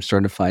became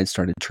certified,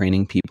 started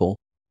training people.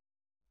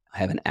 I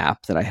have an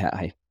app that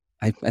I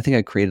think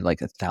I created like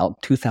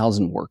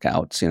 2,000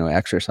 workouts,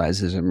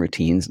 exercises and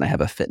routines. And I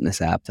have a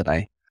fitness app that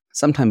I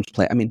sometimes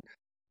play. I mean,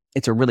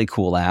 it's a really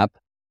cool app.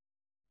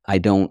 I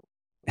don't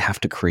have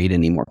to create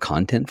any more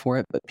content for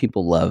it, but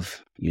people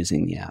love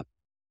using the app.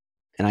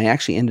 And I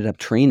actually ended up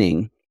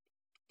training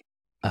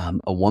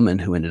a woman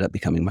who ended up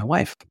becoming my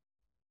wife.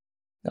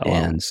 Oh, wow.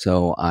 And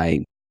so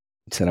I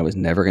said I was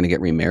never going to get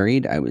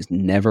remarried. I was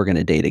never going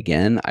to date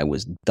again. I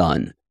was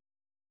done.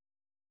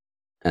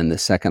 And the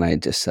second I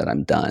just said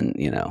I'm done,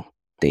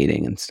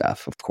 dating and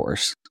stuff, of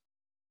course,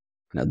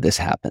 this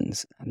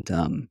happens.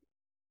 And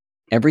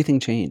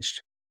everything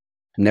changed.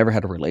 I never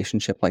had a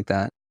relationship like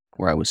that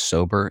where I was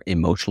sober,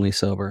 emotionally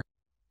sober,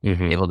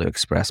 able to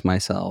express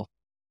myself,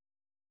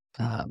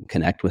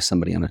 connect with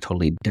somebody on a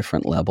totally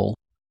different level.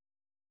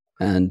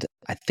 And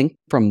I think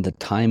from the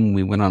time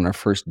we went on our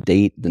first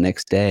date the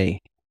next day,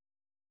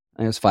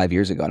 it was 5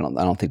 years ago. I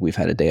don't think we've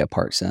had a day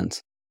apart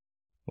since.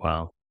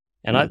 Wow.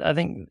 And I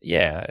think,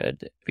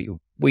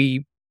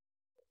 we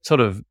sort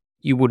of,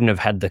 you wouldn't have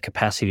had the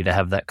capacity to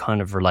have that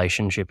kind of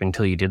relationship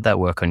until you did that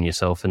work on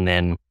yourself. And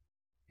then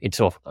it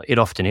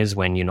often is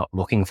when you're not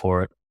looking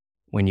for it,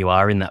 when you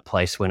are in that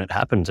place when it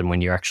happens and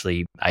when you're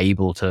actually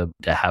able to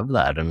have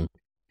that. And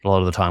a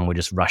lot of the time we're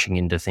just rushing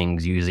into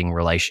things using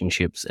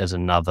relationships as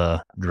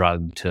another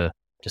drug to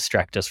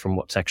distract us from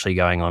what's actually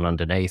going on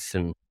underneath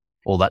and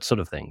all that sort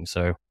of thing.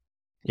 So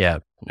yeah,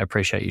 I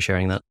appreciate you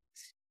sharing that.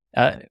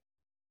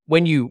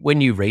 When you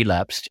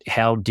relapsed,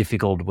 how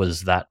difficult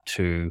was that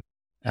to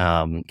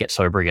get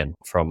sober again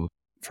from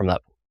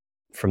that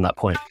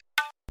point?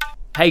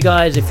 Hey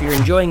guys, if you're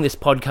enjoying this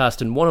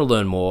podcast and want to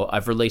learn more,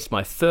 I've released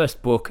my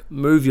first book,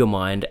 Move Your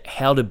Mind: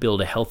 How to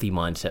Build a Healthy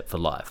Mindset for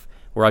Life,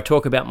 where I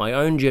talk about my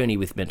own journey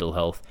with mental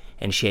health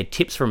and share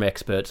tips from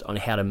experts on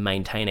how to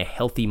maintain a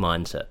healthy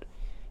mindset.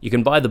 You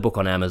can buy the book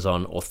on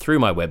Amazon or through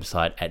my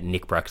website at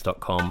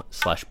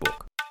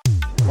nickbrax.com/book.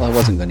 Well, I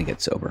wasn't going to get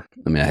sober.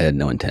 I mean, I had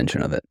no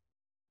intention of it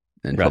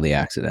until the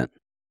accident.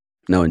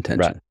 No intention.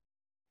 Right.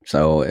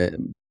 So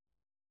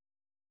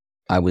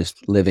I was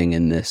living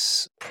in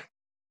this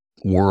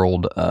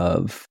world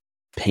of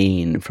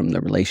pain from the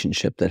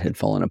relationship that had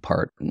fallen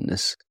apart, and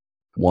this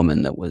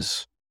woman that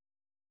was,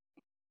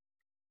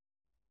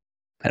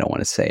 I don't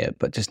want to say it,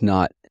 but just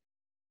not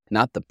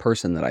the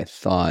person that I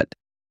thought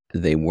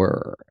they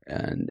were.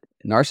 And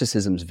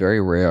narcissism is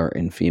very rare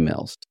in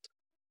females,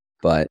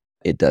 but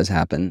it does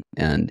happen.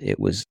 And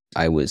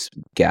I was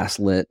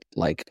gaslit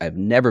like I've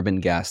never been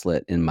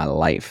gaslit in my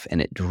life.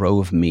 And it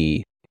drove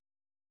me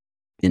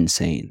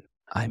insane.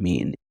 I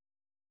mean,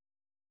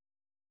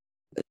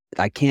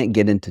 I can't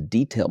get into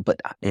detail,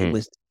 but it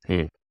was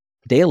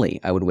daily.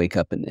 I would wake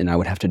up and I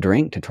would have to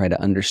drink to try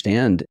to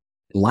understand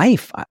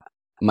life.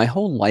 My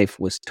whole life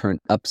was turned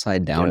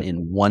upside down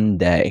in one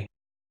day.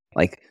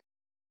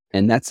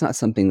 And that's not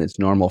something that's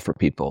normal for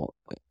people.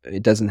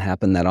 It doesn't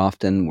happen that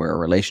often where a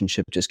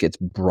relationship just gets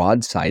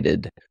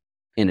broadsided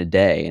in a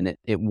day. And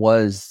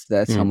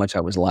that's how much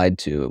I was lied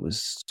to. It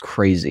was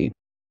crazy.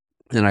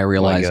 And I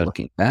realized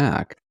looking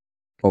back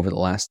over the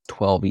last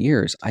 12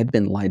 years, I've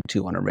been lied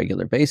to on a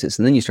regular basis.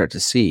 And then you start to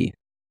see,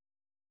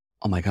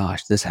 oh my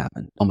gosh, this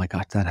happened. Oh my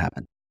gosh, that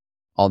happened.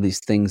 All these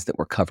things that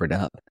were covered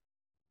up.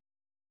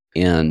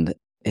 And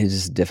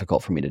is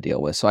difficult for me to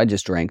deal with. So I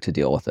just drank to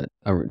deal with it,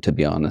 to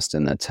be honest.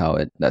 And that's how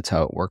it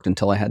worked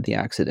until I had the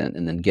accident.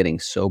 And then getting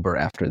sober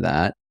after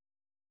that,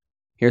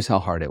 here's how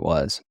hard it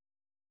was.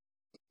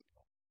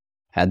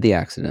 Had the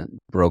accident,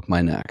 broke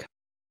my neck,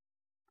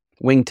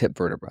 wingtip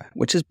vertebrae,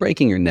 which is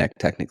breaking your neck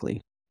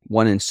technically.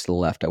 1 inch to the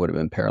left, I would have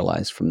been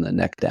paralyzed from the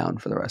neck down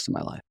for the rest of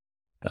my life.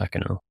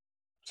 Fucking hell.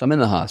 So I'm in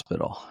the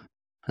hospital,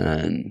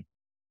 and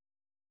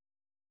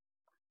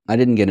I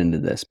didn't get into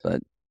this,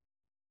 but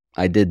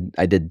I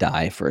did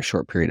die for a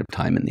short period of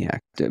time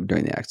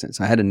during the accident.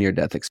 So I had a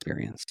near-death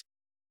experience.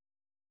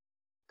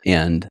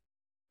 And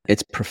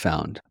it's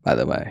profound, by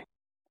the way.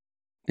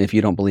 If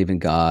you don't believe in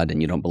God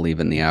and you don't believe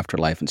in the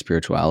afterlife and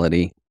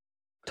spirituality,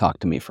 talk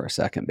to me for a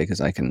second,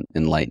 because I can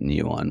enlighten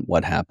you on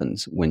what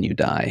happens when you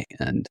die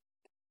and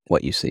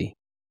what you see.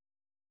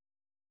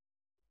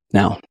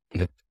 Now,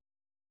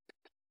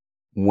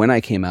 when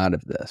I came out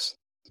of this,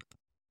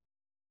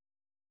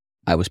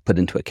 I was put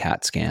into a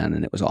CAT scan,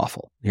 and it was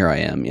awful. Here I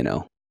am,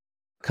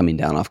 coming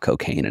down off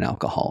cocaine and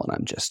alcohol,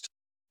 and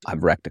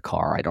I've wrecked a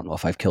car. I don't know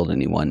if I've killed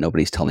anyone.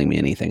 Nobody's telling me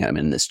anything. I'm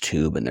in this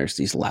tube, and there's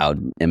these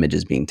loud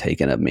images being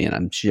taken of me,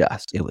 and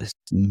it was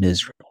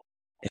miserable.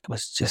 It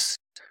was just,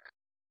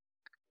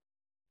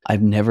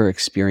 I've never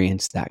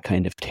experienced that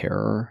kind of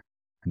terror,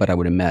 but I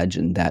would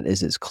imagine that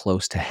is as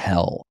close to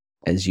hell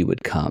as you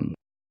would come,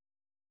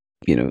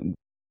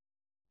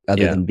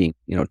 other than being,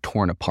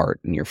 torn apart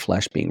and your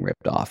flesh being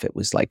ripped off. It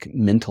was like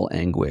mental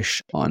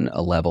anguish on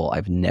a level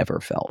I've never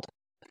felt.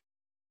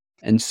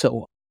 And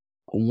so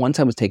once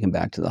I was taken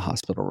back to the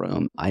hospital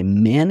room, I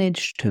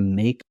managed to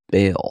make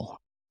bail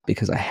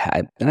because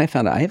I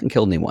found out I haven't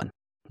killed anyone.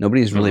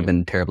 Nobody's really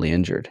been terribly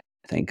injured.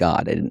 Thank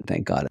God. I didn't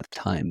thank God at the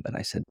time, but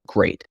I said,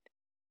 great,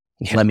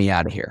 let me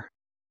out of here.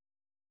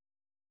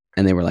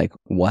 And they were like,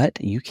 what?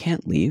 You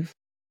can't leave?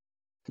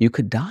 You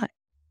could die.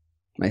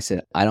 And I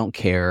said, I don't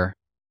care.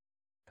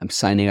 I'm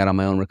signing out on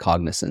my own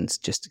recognizance.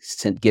 Just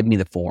give me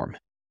the form.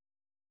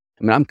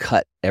 I mean, I'm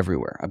cut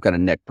everywhere. I've got a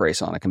neck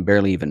brace on. I can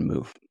barely even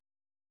move.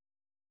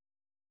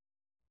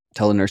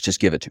 Tell the nurse, just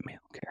give it to me. I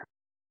don't care.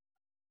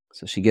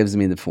 So she gives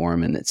me the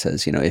form, and it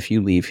says, if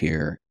you leave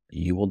here,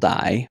 you will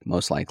die,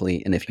 most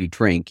likely. And if you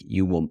drink,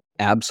 you will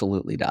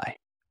absolutely die.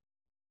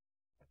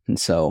 And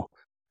so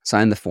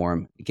sign the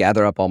form,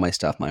 gather up all my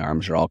stuff. My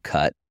arms are all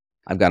cut.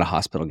 I've got a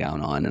hospital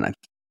gown on, and I've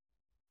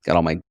got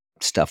all my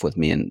stuff with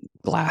me, and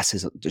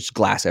there's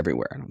glass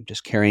everywhere. And I'm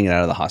just carrying it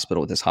out of the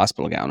hospital with this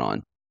hospital gown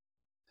on.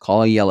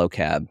 Call a yellow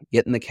cab,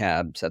 get in the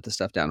cab, set the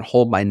stuff down,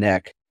 hold my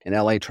neck in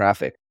LA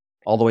traffic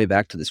all the way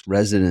back to this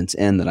Residence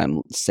Inn that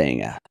I'm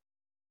staying at.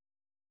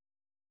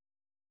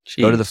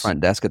 Jeez. Go to the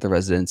front desk at the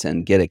Residence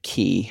Inn, get a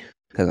key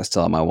because I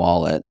still have my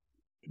wallet.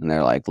 And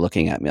they're like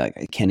looking at me like,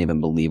 I can't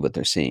even believe what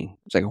they're seeing.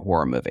 It's like a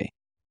horror movie.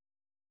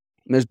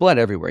 And there's blood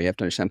everywhere. You have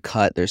to understand, I'm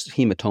cut. There's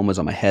hematomas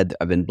on my head.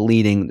 I've been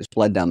bleeding. There's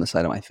blood down the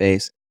side of my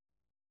face.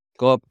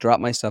 Go up, drop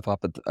my stuff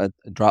off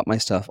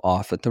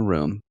at the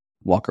room,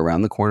 walk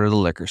around the corner of the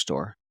liquor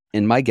store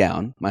in my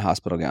gown, my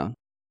hospital gown,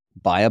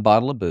 buy a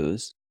bottle of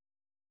booze,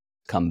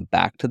 come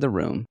back to the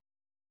room,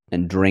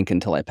 and drink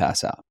until I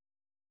pass out.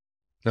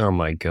 Oh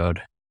my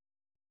God.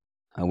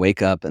 I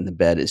wake up and the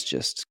bed is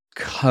just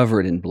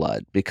covered in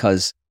blood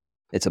because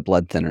it's a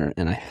blood thinner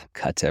and I have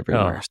cuts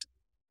everywhere. Oh.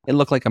 It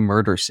looked like a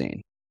murder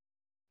scene.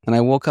 And I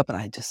woke up and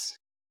I just,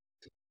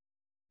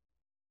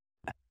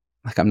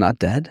 like, I'm not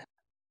dead.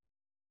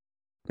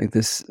 Like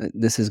this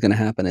is going to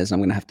happen, I'm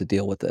going to have to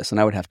deal with this.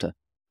 And I would have to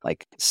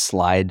like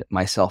slide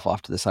myself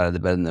off to the side of the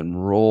bed and then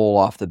roll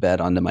off the bed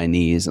onto my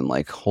knees and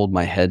like hold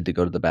my head to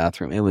go to the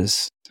bathroom. It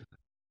was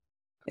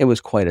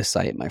quite a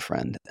sight, my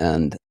friend.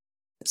 And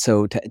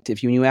so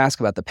if you ask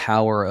about the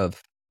power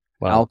of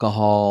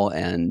alcohol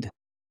and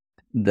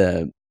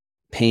the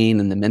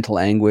pain and the mental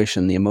anguish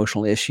and the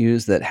emotional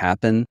issues that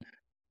happen,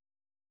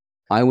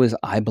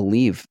 I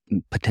believe,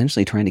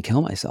 potentially trying to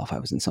kill myself. I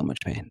was in so much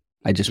pain.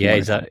 I just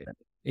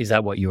is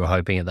that what you were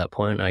hoping at that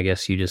point? I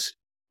guess you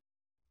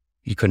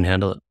couldn't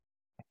handle it.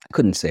 I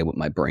couldn't say what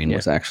my brain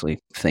was actually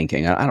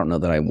thinking. I don't know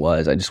that I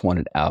was. I just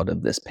wanted out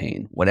of this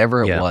pain,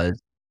 whatever it was.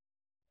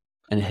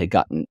 And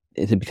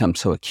it had become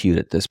so acute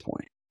at this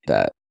point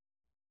that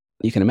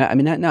you can imagine. I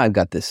mean, now I've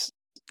got this.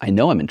 I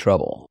know I'm in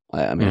trouble.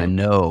 I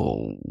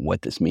know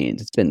what this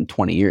means. It's been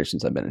 20 years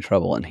since I've been in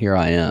trouble, and here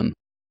I am,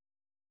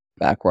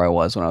 back where I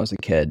was when I was a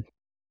kid.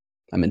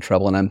 I'm in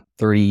trouble, and I'm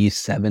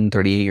 37,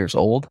 38 years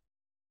old.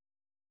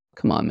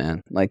 Come on,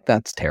 man. Like,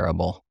 that's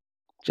terrible.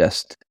 I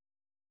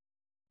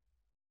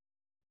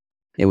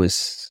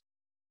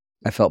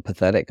felt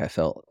pathetic. I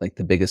felt like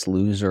the biggest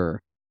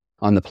loser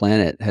on the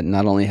planet.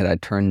 Not only had I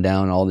turned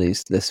down all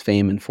this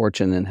fame and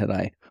fortune, and had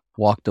I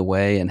walked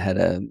away and had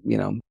a,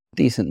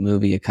 decent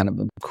movie, a kind of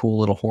a cool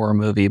little horror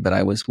movie, but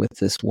I was with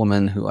this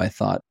woman who I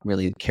thought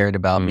really cared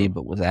about me,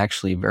 but was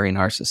actually very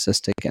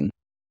narcissistic and,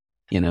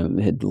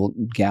 had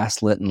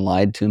gaslit and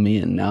lied to me.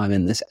 And now I'm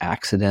in this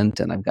accident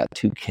and I've got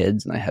 2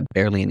 kids and I have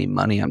barely any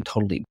money. I'm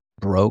totally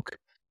broke.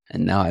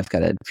 And now I've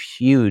got a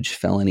huge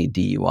felony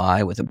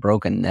DUI with a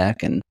broken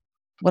neck. And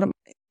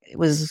it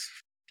was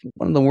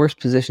one of the worst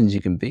positions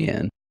you can be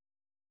in.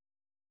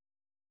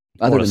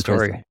 Other What a than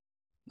story. prison.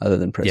 Other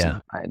than Yeah.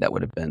 prison. That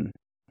would have been,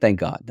 thank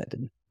God that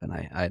didn't. And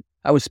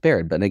I was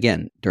spared. But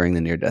again, during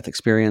the near-death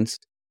experience,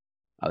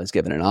 I was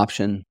given an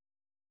option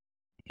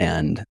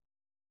and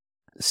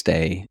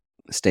stay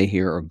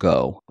here or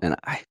go. And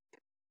I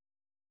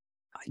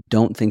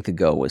don't think the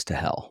go was to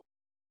hell.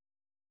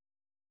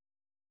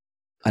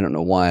 I don't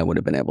know why I would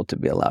have been able to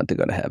be allowed to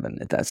go to heaven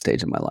at that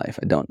stage of my life.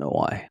 I don't know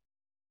why.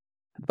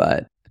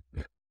 But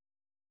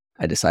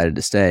I decided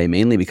to stay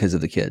mainly because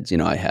of the kids.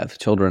 I have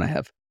children.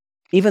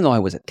 Even though I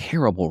was a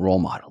terrible role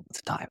model at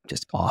the time,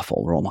 just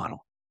awful role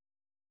model,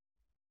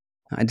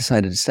 I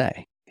decided to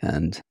stay.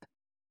 And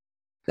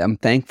I'm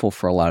thankful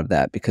for a lot of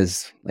that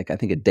because, I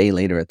think a day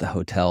later at the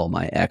hotel,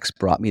 my ex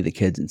brought me the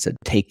kids and said,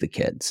 "Take the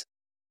kids."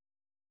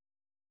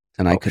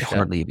 And I could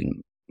hardly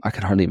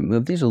even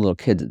move. These were little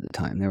kids at the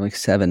time. They were like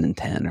 7 and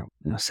 10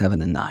 or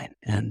 7 and 9.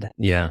 And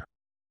Yeah.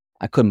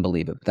 I couldn't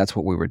believe it. But that's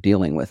what we were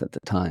dealing with at the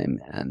time.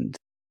 And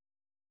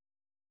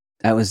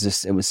it was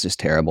just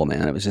terrible,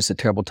 man. It was just a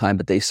terrible time.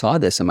 But they saw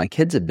this, and my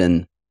kids have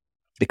been,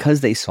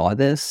 because they saw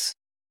this,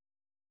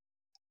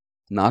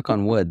 knock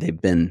on wood,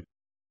 they've been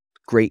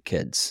great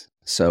kids.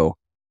 So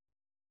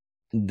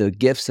the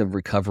gifts of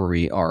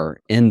recovery are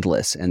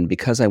endless. And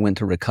because I went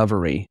to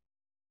recovery,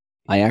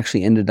 I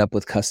actually ended up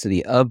with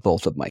custody of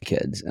both of my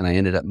kids. And I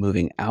ended up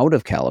moving out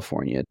of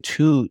California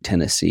to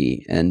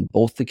Tennessee, and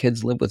both the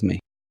kids live with me.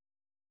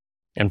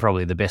 And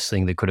probably the best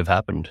thing that could have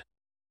happened.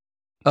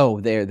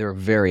 Oh, they're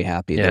very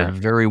happy. Yeah. They're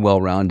very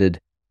well-rounded.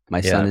 My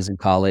son is in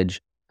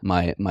college.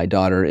 My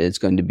daughter is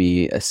going to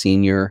be a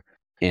senior,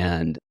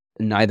 and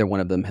neither one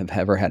of them have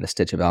ever had a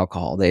stitch of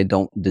alcohol. They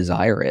don't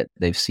desire it.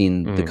 They've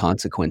seen the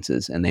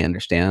consequences, and they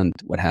understand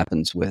what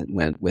happens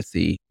with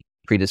the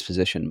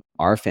predisposition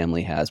our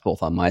family has,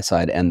 both on my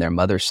side and their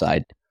mother's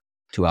side,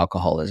 to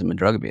alcoholism and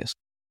drug abuse.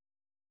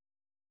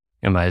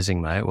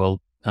 Amazing, mate.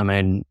 Well, I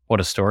mean, what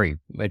a story.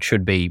 It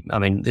should be, I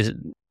mean,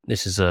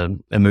 this is a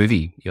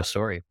movie, your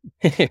story.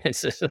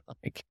 It's just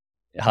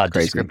hard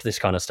to script this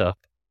kind of stuff.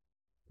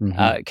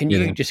 Mm-hmm. Can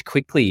you just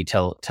quickly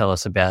tell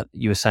us about,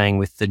 you were saying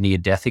with the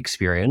near-death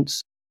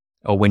experience,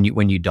 or when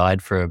you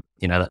died for,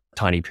 that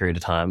tiny period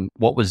of time,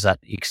 what was that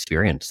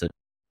experience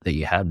that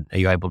you had? Are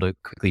you able to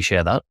quickly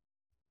share that?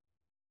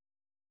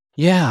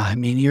 Yeah, I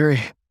mean,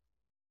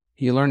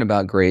 you learn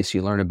about grace.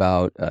 You learn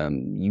about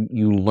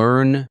you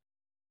learn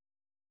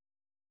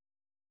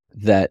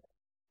that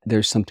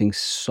there's something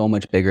so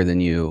much bigger than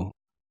you.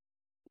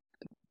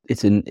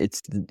 It's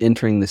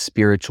entering the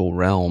spiritual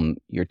realm.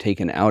 You're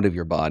taken out of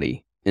your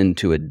body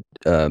into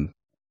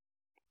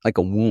like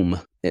a womb.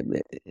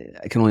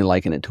 I can only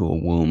liken it to a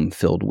womb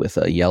filled with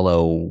a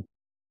yellow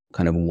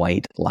kind of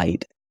white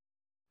light,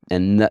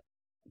 and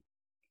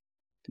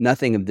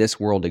nothing of this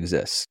world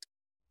exists.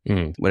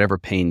 Whatever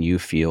pain you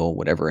feel,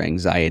 whatever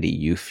anxiety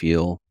you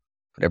feel,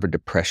 whatever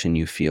depression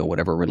you feel,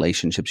 whatever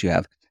relationships you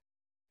have,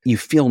 you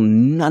feel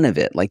none of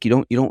it. Like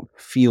you don't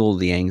feel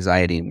the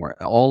anxiety anymore.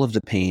 All of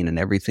the pain and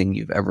everything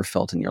you've ever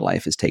felt in your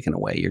life is taken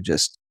away. You're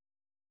just,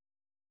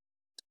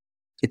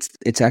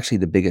 it's actually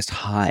the biggest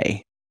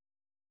high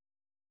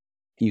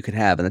you could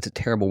have, and that's a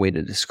terrible way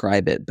to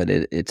describe it. But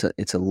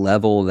it's a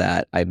level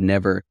that I've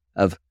never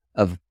of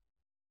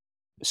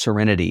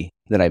serenity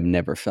that I've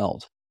never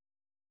felt.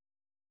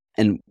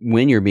 And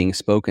when you're being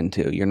spoken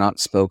to, you're not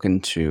spoken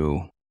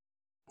to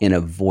in a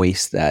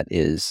voice that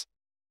is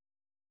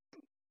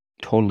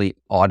totally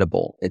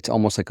audible. It's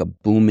almost like a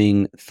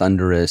booming,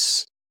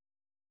 thunderous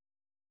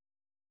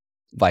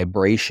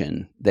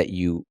vibration that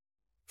you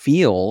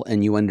feel,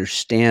 and you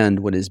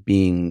understand what is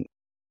being,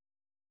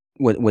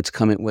 what's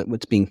coming,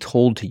 what's being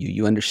told to you.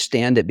 You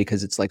understand it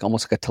because it's like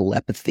almost like a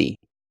telepathy.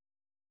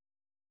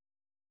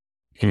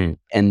 And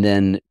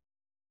then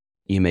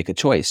you make a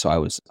choice.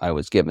 So I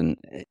was given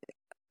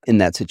in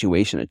that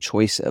situation a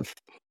choice of,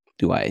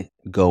 do I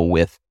go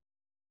with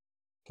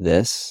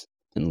this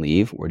and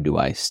leave, or do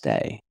I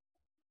stay?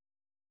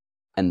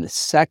 And the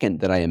second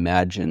that I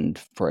imagined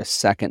for a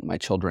second my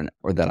children,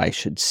 or that I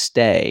should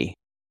stay,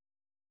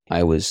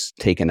 I was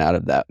taken out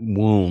of that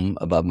womb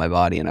above my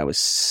body, and I was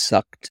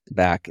sucked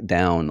back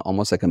down,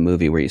 almost like a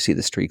movie where you see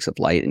the streaks of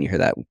light and you hear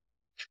that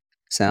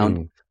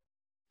sound.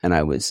 And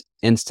I was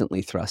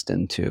instantly thrust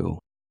into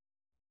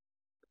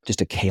just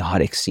a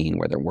chaotic scene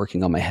where they're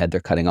working on my head, they're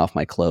cutting off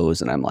my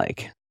clothes, and I'm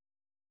like,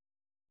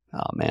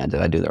 oh man,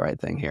 did I do the right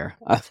thing here?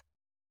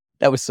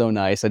 That was so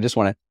nice. I just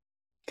want to,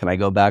 can I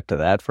go back to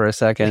that for a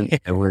second?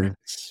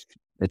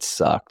 It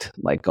sucked.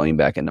 Like going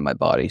back into my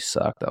body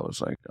sucked. I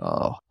was like,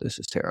 oh, this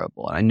is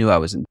terrible. And I knew I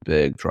was in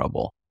big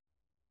trouble.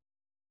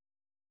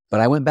 But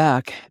I went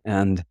back,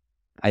 and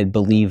I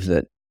believed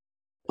that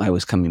I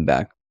was coming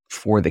back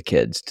for the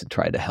kids to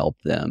try to help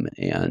them.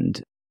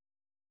 And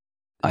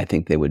I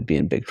think they would be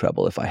in big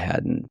trouble if I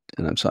hadn't.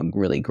 And so I'm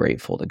really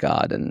grateful to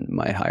God and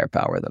my higher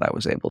power that I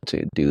was able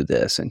to do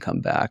this and come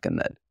back, and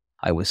that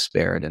I was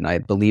spared. And I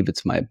believe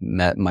it's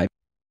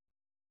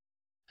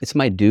it's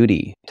my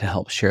duty to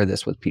help share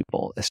this with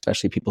people,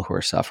 especially people who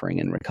are suffering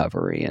in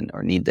recovery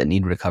or need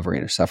recovery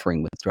and are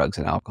suffering with drugs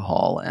and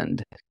alcohol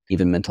and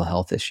even mental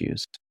health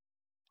issues.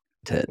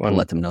 to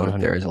let them know that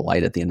there is a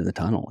light at the end of the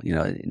tunnel,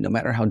 no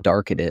matter how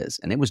dark it is.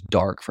 And it was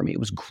dark for me. It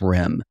was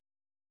grim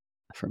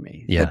for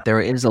me. Yeah. But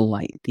there is a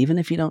light, even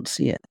if you don't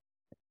see it.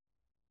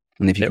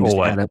 And if you can There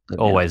just add up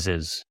always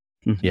is.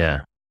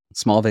 Yeah.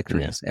 Small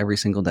victories every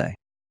single day,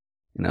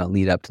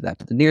 lead up to that.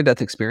 But the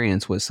near-death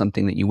experience was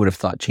something that you would have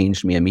thought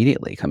changed me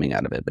immediately coming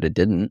out of it, but it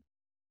didn't.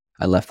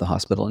 I left the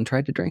hospital and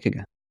tried to drink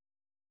again.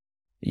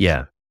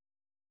 Yeah.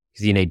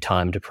 Because you need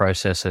time to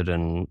process it,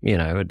 and,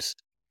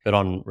 but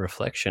on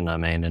reflection,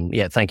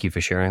 and thank you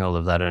for sharing all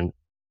of that. And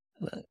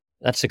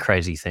that's the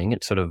crazy thing.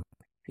 It's sort of,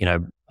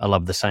 I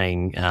love the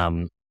saying,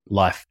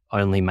 life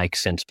only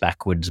makes sense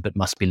backwards, but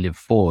must be lived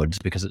forwards,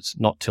 because it's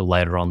not till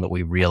later on that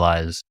we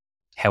realize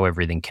how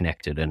everything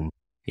connected and,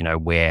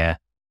 where,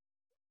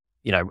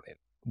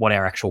 what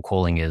our actual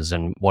calling is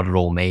and what it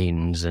all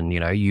means. And,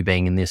 you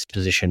being in this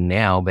position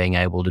now, being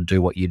able to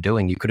do what you're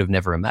doing, you could have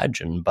never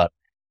imagined, but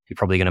you're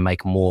probably going to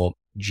make more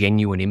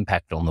genuine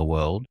impact on the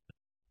world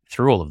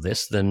through all of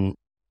this than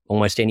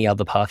almost any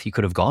other path you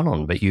could have gone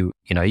on. But you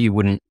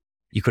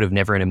could have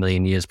never in a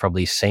million years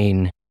probably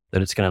seen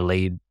that it's going to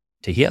lead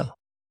to here.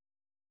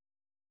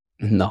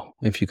 No,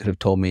 if you could have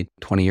told me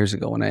 20 years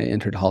ago when I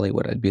entered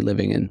Hollywood, I'd be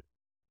living in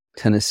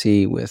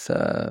Tennessee with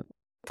a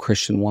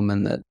Christian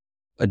woman that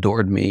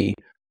adored me,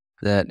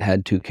 that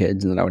had 2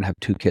 kids, and that I would have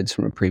 2 kids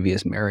from a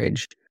previous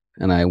marriage.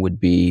 And I would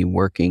be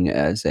working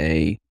as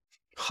a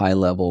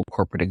high-level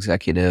corporate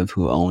executive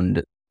who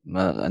owned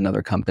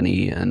another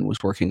company and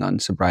was working on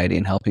sobriety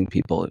and helping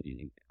people,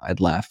 I'd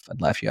laugh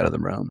you out of the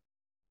room.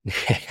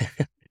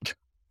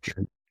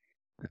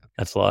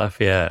 That's life,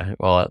 yeah.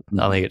 Well,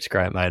 I think it's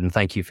great, mate, and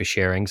thank you for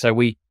sharing. So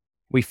we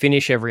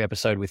finish every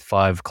episode with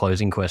 5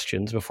 closing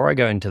questions. Before I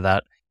go into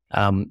that,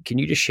 can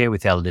you just share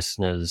with our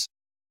listeners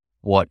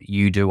what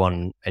you do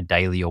on a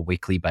daily or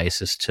weekly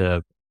basis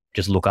to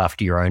just look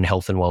after your own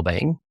health and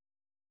well-being?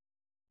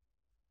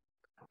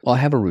 Well, I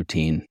have a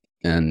routine,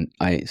 and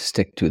I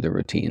stick to the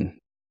routine.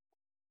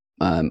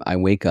 I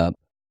wake up,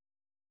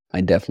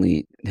 I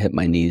definitely hit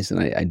my knees, and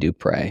I do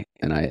pray,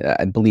 and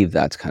I believe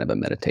that's kind of a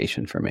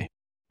meditation for me.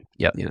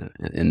 Yep.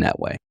 In that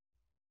way.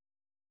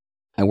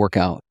 I work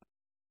out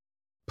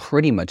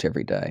pretty much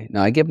every day.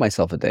 Now, I give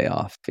myself a day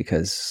off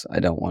because I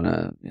don't want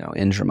to,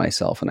 injure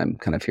myself, and I'm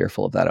kind of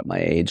fearful of that at my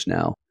age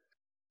now.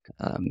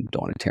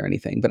 Don't want to tear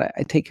anything, but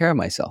I take care of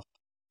myself.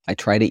 I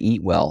try to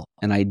eat well,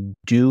 and I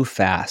do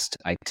fast.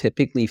 I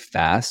typically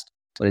fast.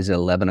 What is it,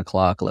 11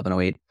 o'clock,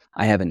 11:08?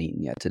 I haven't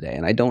eaten yet today,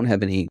 and I don't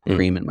have any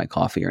cream in my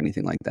coffee or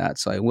anything like that.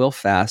 So I will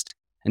fast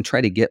and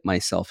try to get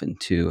myself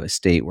into a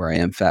state where I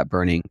am fat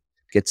burning,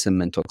 get some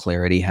mental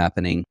clarity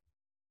happening.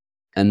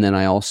 And then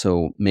I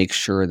also make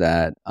sure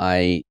that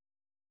I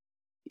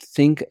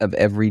think of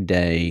every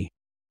day,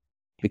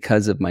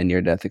 because of my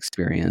near-death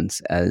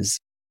experience, as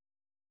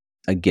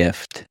a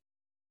gift.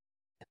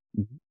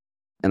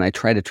 And I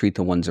try to treat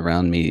the ones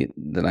around me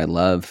that I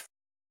love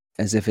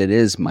as if it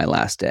is my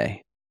last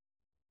day,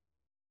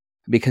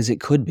 because it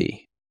could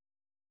be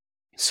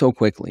so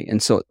quickly.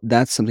 And so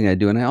that's something I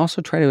do. And I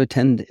also try to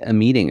attend a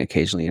meeting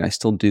occasionally, and I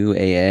still do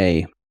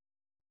AA.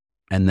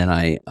 And then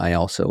I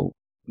also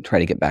try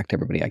to get back to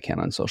everybody I can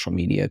on social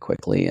media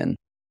quickly and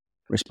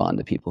respond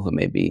to people who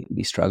may be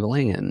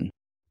struggling. And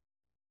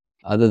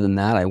other than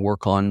that, I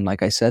work on,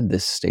 like I said,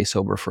 this Stay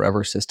Sober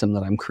Forever system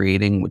that I'm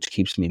creating, which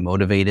keeps me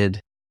motivated.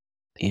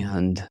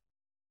 And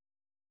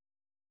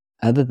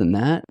other than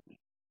that,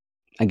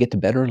 I get to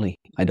bed early.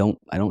 I don't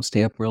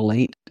stay up real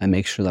late. I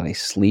make sure that I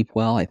sleep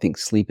well. I think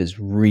sleep is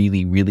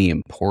really, really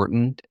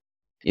important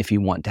if you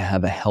want to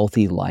have a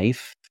healthy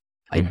life.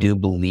 I do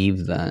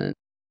believe that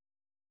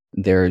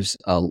there's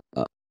a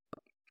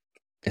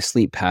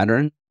sleep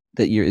pattern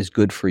that is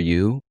good for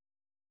you.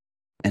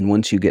 And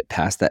once you get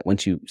past that,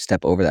 once you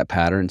step over that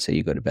pattern, say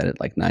you go to bed at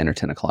like 9 or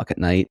 10 o'clock at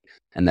night,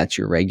 and that's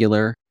your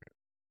regular,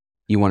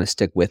 you want to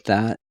stick with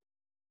that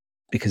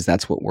because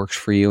that's what works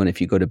for you. And if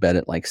you go to bed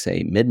at like,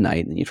 say,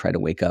 midnight and you try to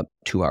wake up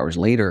 2 hours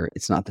later,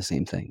 it's not the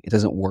same thing. It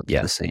doesn't work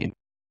the same.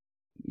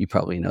 You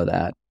probably know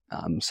that.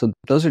 So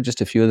those are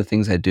just a few of the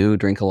things I do.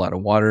 Drink a lot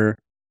of water.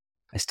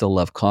 I still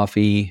love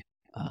coffee.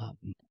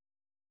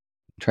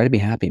 Try to be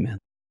happy, man.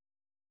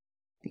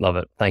 Love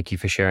it. Thank you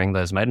for sharing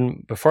those, mate.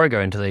 And before I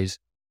go into these,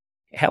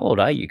 how old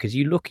are you? Because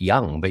you look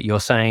young, but you're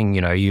saying,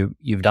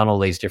 you've done all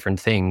these different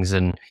things,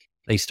 and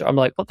I'm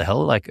like, what the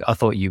hell? Like, I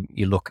thought you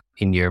look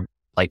in your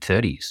late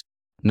 30s.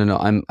 No,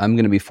 I'm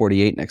going to be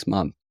 48 next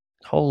month.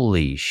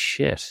 Holy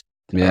shit.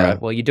 Yeah. All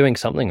right. Well, you're doing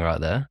something right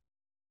there.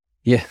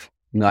 Yeah.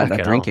 Not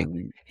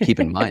drinking, keep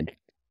in mind.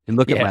 And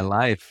look at my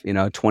life,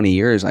 20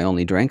 years, I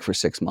only drank for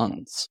 6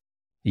 months.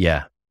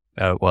 Yeah.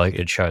 Well,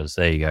 it shows.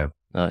 There you go.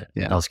 I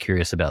was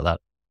curious about that.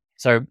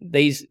 So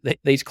these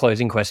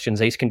closing questions,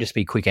 these can just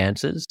be quick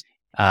answers.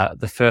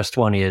 The first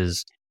one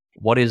is,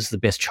 what is the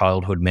best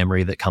childhood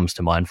memory that comes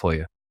to mind for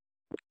you?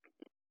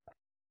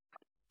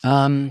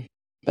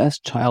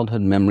 Best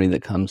childhood memory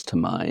that comes to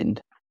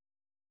mind,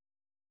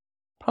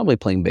 probably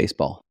playing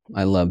baseball.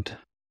 I loved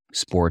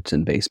sports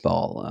and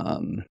baseball.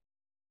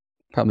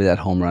 Probably that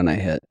home run I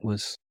hit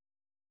was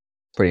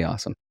pretty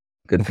awesome.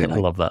 Good feeling.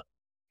 I love that.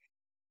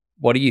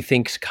 What do you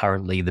think's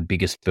currently the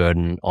biggest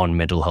burden on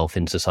mental health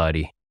in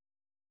society?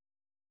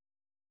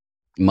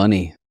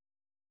 Money.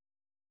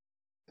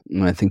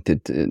 I think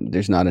that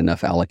there's not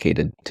enough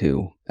allocated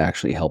to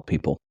actually help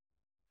people.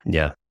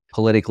 Yeah.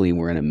 Politically,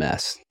 we're in a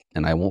mess,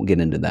 and I won't get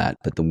into that,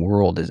 but the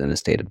world is in a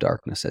state of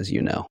darkness, as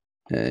you know.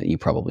 You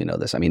probably know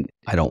this. I mean,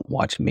 I don't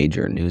watch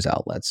major news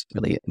outlets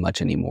really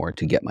much anymore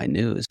to get my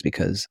news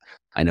because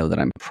I know that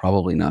I'm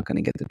probably not going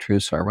to get the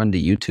truth. So I run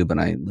to YouTube and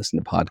I listen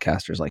to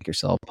podcasters like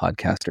yourself,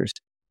 podcasters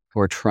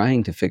who are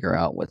trying to figure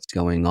out what's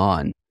going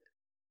on.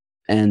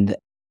 And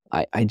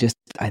I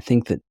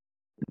think that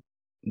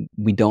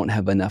we don't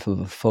have enough of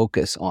a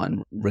focus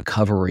on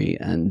recovery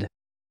and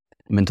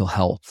mental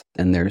health.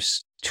 And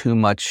there's too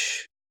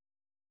much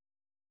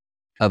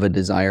of a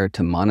desire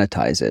to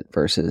monetize it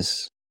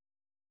versus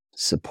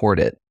support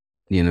it,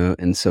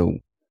 And so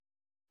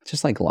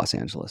just like Los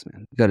Angeles,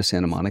 man, you go to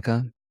Santa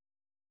Monica,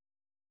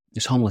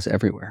 there's homeless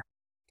everywhere.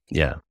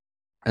 Yeah.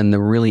 And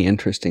the really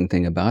interesting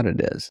thing about it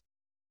is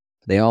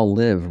they all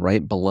live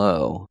right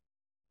below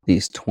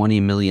these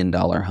 $20 million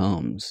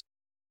homes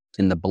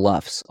in the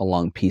bluffs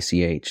along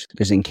PCH.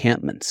 There's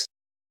encampments.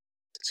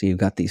 So you've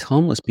got these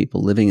homeless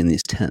people living in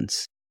these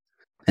tents,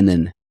 and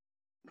then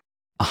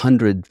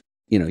 100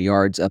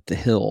 yards up the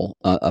hill,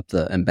 up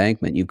the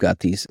embankment, you've got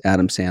these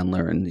Adam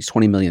Sandler and these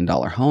 $20 million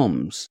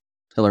homes,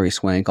 Hillary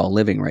Swank, all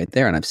living right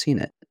there. And I've seen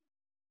it.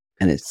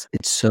 And it's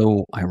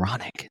so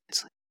ironic.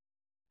 It's like,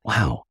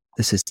 wow,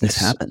 this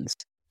happens.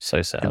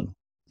 So sad.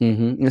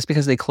 Mm-hmm. It's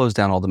because they closed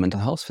down all the mental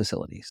health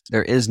facilities.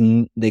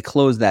 They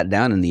closed that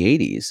down in the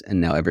 80s,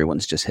 and now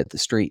everyone's just hit the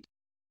street.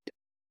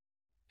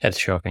 That's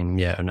shocking.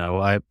 Yeah,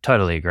 no, I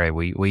totally agree.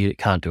 We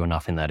can't do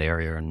enough in that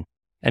area.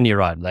 And you're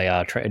right,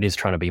 it is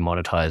trying to be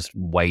monetized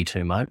way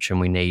too much, and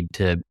we need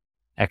to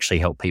actually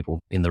help people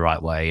in the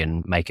right way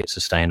and make it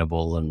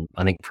sustainable. And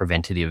I think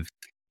preventative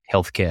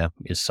healthcare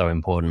is so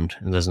important,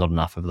 and there's not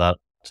enough of that.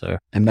 So,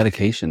 and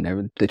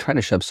medication, they try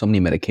to shove so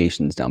many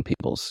medications down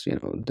people's,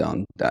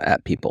 down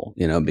at people,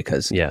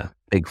 because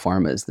big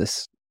pharma is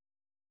this.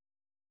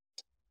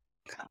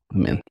 I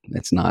mean,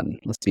 it's not.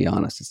 Let's be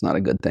honest, it's not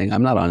a good thing.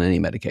 I'm not on any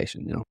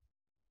medication,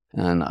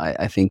 and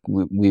I think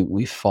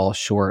we fall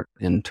short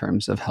in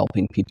terms of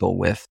helping people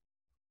with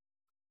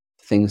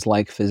things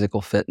like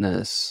physical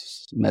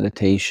fitness,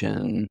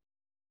 meditation,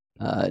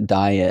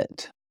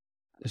 diet.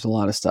 There's a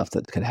lot of stuff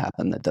that could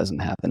happen that doesn't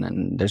happen,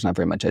 and there's not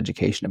very much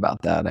education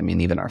about that. I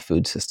mean, even our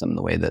food system,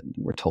 the way that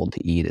we're told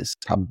to eat is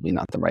probably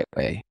not the right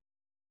way.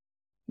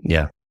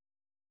 Yeah,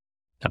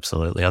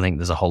 absolutely. I think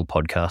there's a whole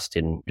podcast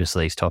in just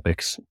these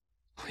topics.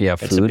 Yeah,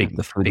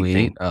 the food we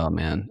eat. Oh,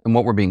 man. And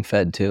what we're being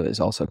fed, too, is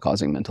also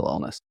causing mental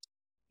illness.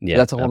 Yeah,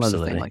 that's a whole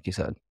other thing, like you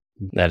said.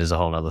 That is a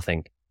whole other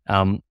thing.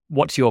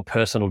 What's your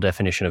personal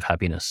definition of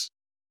happiness?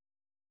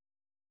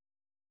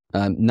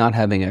 Not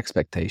having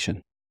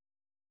expectation.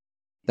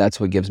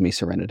 That's what gives me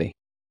serenity.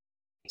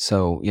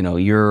 So,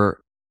 your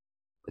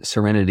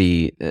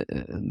serenity,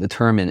 the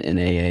term in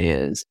AA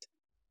is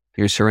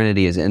your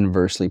serenity is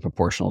inversely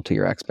proportional to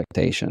your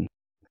expectation.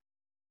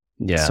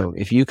 Yeah. So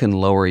if you can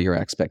lower your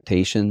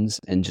expectations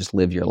and just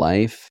live your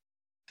life,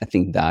 I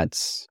think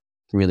that's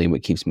really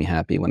what keeps me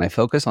happy. When I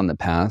focus on the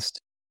past,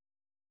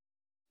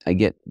 I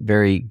get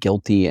very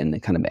guilty and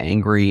kind of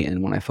angry.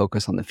 And when I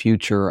focus on the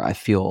future, I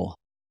feel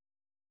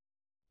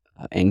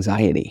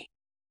anxiety.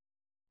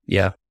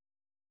 Yeah.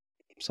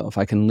 So if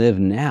I can live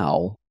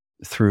now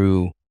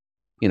through,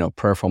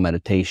 prayerful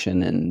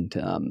meditation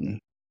and,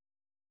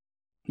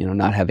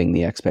 not having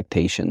the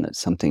expectation that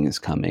something is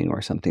coming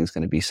or something's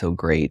going to be so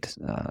great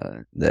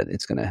that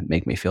it's going to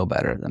make me feel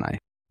better, then I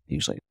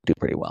usually do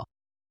pretty well.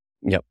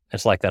 Yep.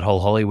 It's like that whole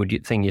Hollywood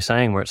thing you're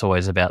saying where it's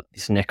always about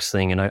this next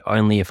thing. And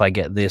only if I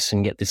get this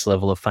and get this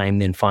level of fame,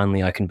 then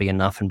finally I can be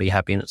enough and be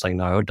happy. And it's like,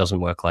 no, it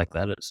doesn't work like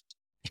that.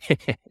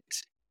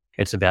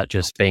 It's about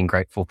just being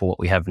grateful for what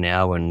we have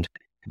now and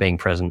being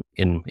present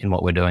in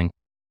what we're doing.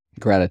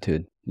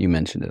 Gratitude. You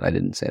mentioned it. I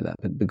didn't say that,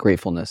 but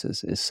gratefulness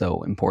is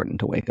so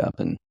important to wake up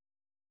and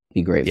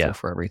be grateful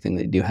for everything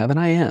that you do have. And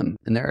I am.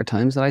 And there are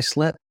times that I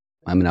slip.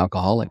 I'm an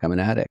alcoholic. I'm an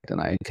addict.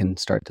 And I can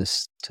start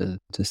to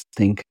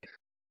think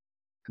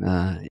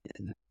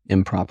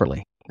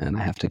improperly. And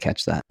I have to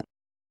catch that.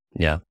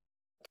 Yeah.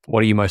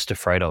 What are you most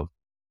afraid of?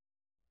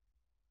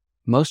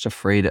 Most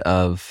afraid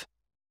of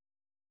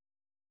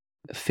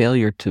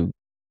failure to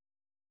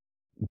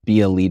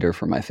be a leader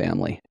for my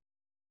family.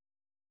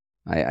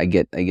 I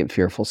get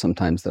fearful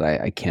sometimes that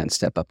I can't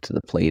step up to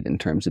the plate in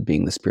terms of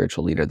being the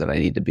spiritual leader that I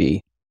need to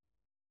be.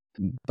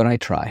 But I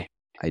try.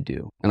 I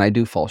do. And I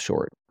do fall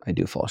short.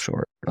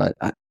 But,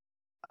 I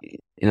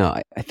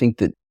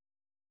think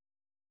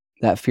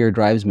that fear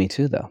drives me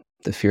too, though.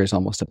 The fear is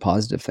almost a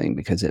positive thing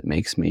because it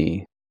makes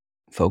me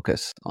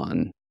focus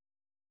on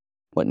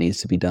what needs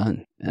to be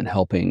done and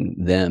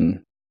helping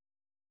them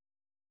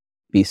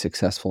be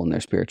successful in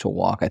their spiritual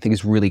walk. I think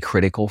is really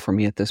critical for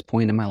me at this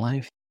point in my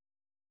life.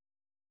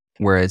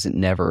 Whereas it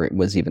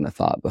was even a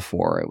thought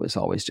before. It was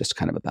always just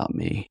kind of about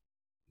me.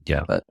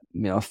 Yeah. But,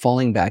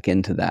 falling back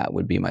into that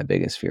would be my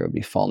biggest fear, would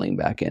be falling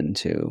back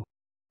into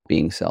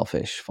being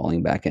selfish,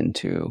 falling back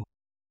into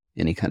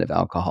any kind of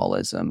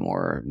alcoholism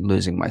or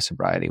losing my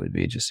sobriety would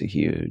be just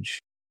it's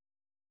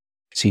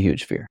a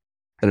huge fear.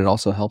 But it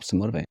also helps to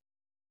motivate.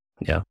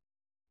 Yeah.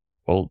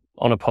 Well,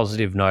 on a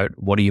positive note,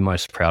 what are you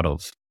most proud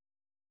of?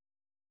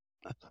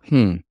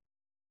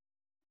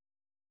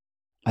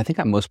 I think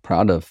I'm most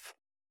proud of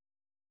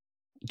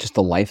just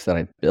the life that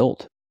I've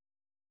built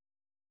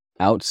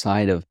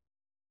outside of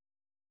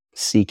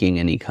seeking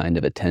any kind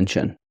of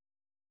attention,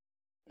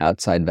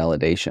 outside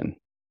validation,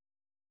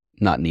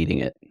 not needing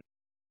it.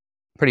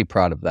 Pretty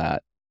proud of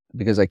that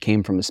because I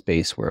came from a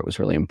space where it was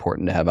really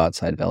important to have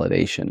outside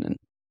validation. And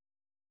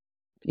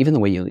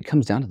even it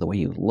comes down to the way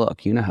you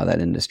look. You know how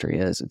that industry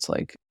is. It's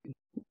like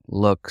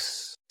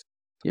looks,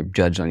 you're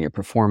judged on your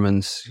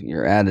performance,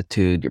 your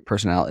attitude, your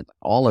personality,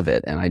 all of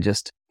it. And I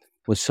just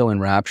was so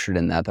enraptured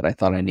in that I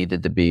thought I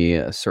needed to be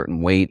a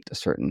certain weight, a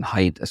certain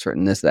height, a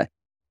certain this, that.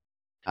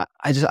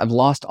 I've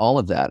lost all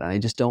of that. And I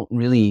just don't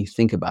really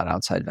think about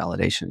outside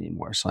validation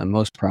anymore. So I'm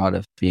most proud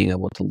of being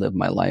able to live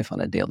my life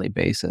on a daily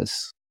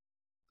basis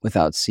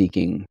without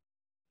seeking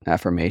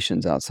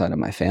affirmations outside of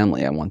my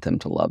family. I want them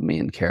to love me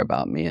and care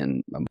about me,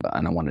 and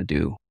I want to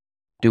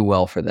do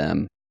well for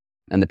them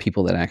and the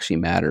people that actually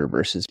matter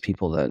versus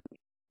people that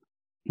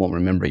won't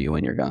remember you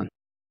when you're gone.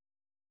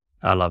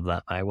 I love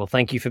that, mate. Well,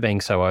 thank you for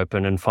being so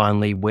open. And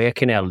finally, where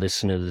can our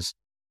listeners,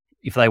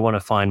 if they want to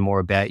find more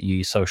about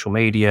you, social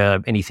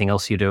media, anything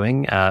else you're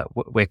doing,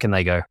 where can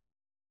they go?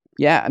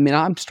 Yeah, I mean,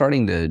 I'm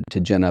starting to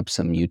gen up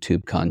some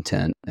YouTube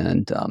content,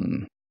 and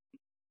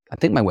I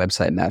think my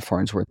website,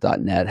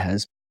 mattfarnsworth.net,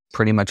 has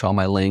pretty much all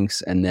my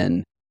links. And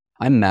then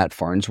I'm Matt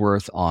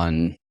Farnsworth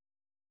on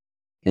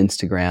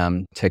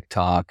Instagram,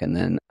 TikTok, and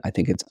then I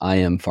think it's I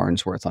Am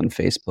Farnsworth on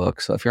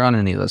Facebook. So if you're on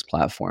any of those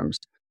platforms,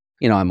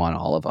 I'm on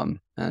all of them.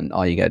 And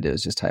all you got to do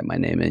is just type my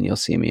name in. You'll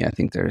see me. I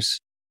think there's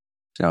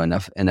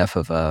enough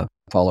of a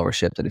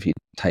followership that if you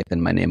type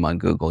in my name on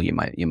Google, you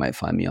might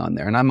find me on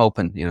there. And I'm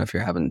open, if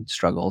you're having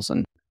struggles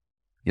and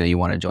you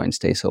want to join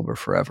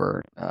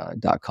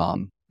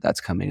staysoberforever.com. That's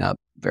coming up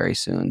very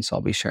soon. So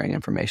I'll be sharing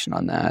information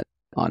on that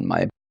on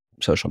my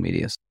social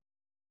medias.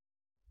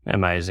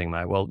 Amazing,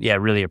 mate. Well, yeah,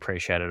 really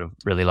appreciate it. I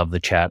really love the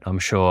chat. I'm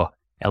sure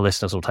our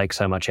listeners will take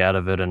so much out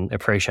of it, and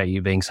appreciate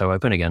you being so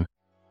open again.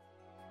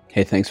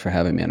 Hey, thanks for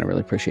having me, and I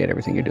really appreciate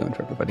everything you're doing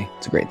for everybody.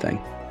 It's a great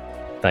thing.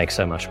 Thanks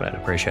so much, mate.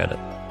 Appreciate it.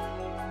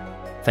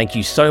 Thank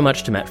you so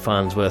much to Matt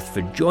Farnsworth for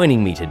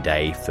joining me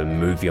today for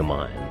Move Your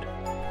Mind.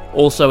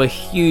 Also, a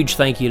huge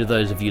thank you to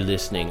those of you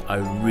listening. I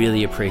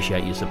really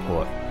appreciate your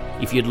support.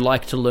 If you'd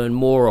like to learn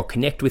more or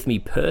connect with me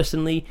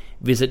personally,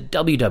 visit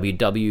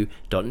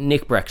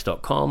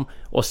www.nickbrax.com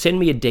or send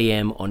me a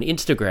DM on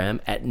Instagram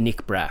at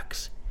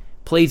nickbrax.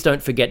 Please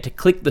don't forget to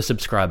click the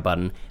subscribe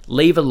button,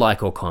 leave a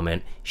like or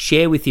comment,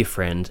 share with your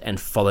friends, and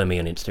follow me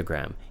on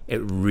Instagram.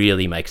 It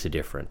really makes a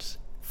difference.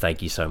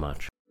 Thank you so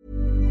much.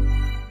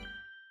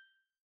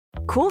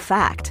 Cool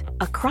fact,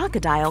 a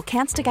crocodile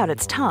can't stick out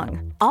its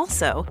tongue.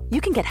 Also,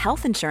 you can get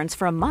health insurance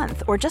for a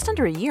month or just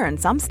under a year in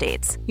some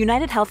states.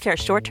 United Healthcare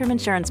short-term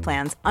insurance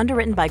plans,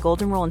 underwritten by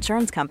Golden Rule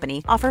Insurance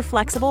Company, offer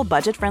flexible,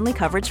 budget-friendly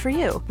coverage for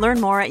you.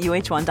 Learn more at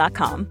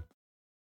uh1.com.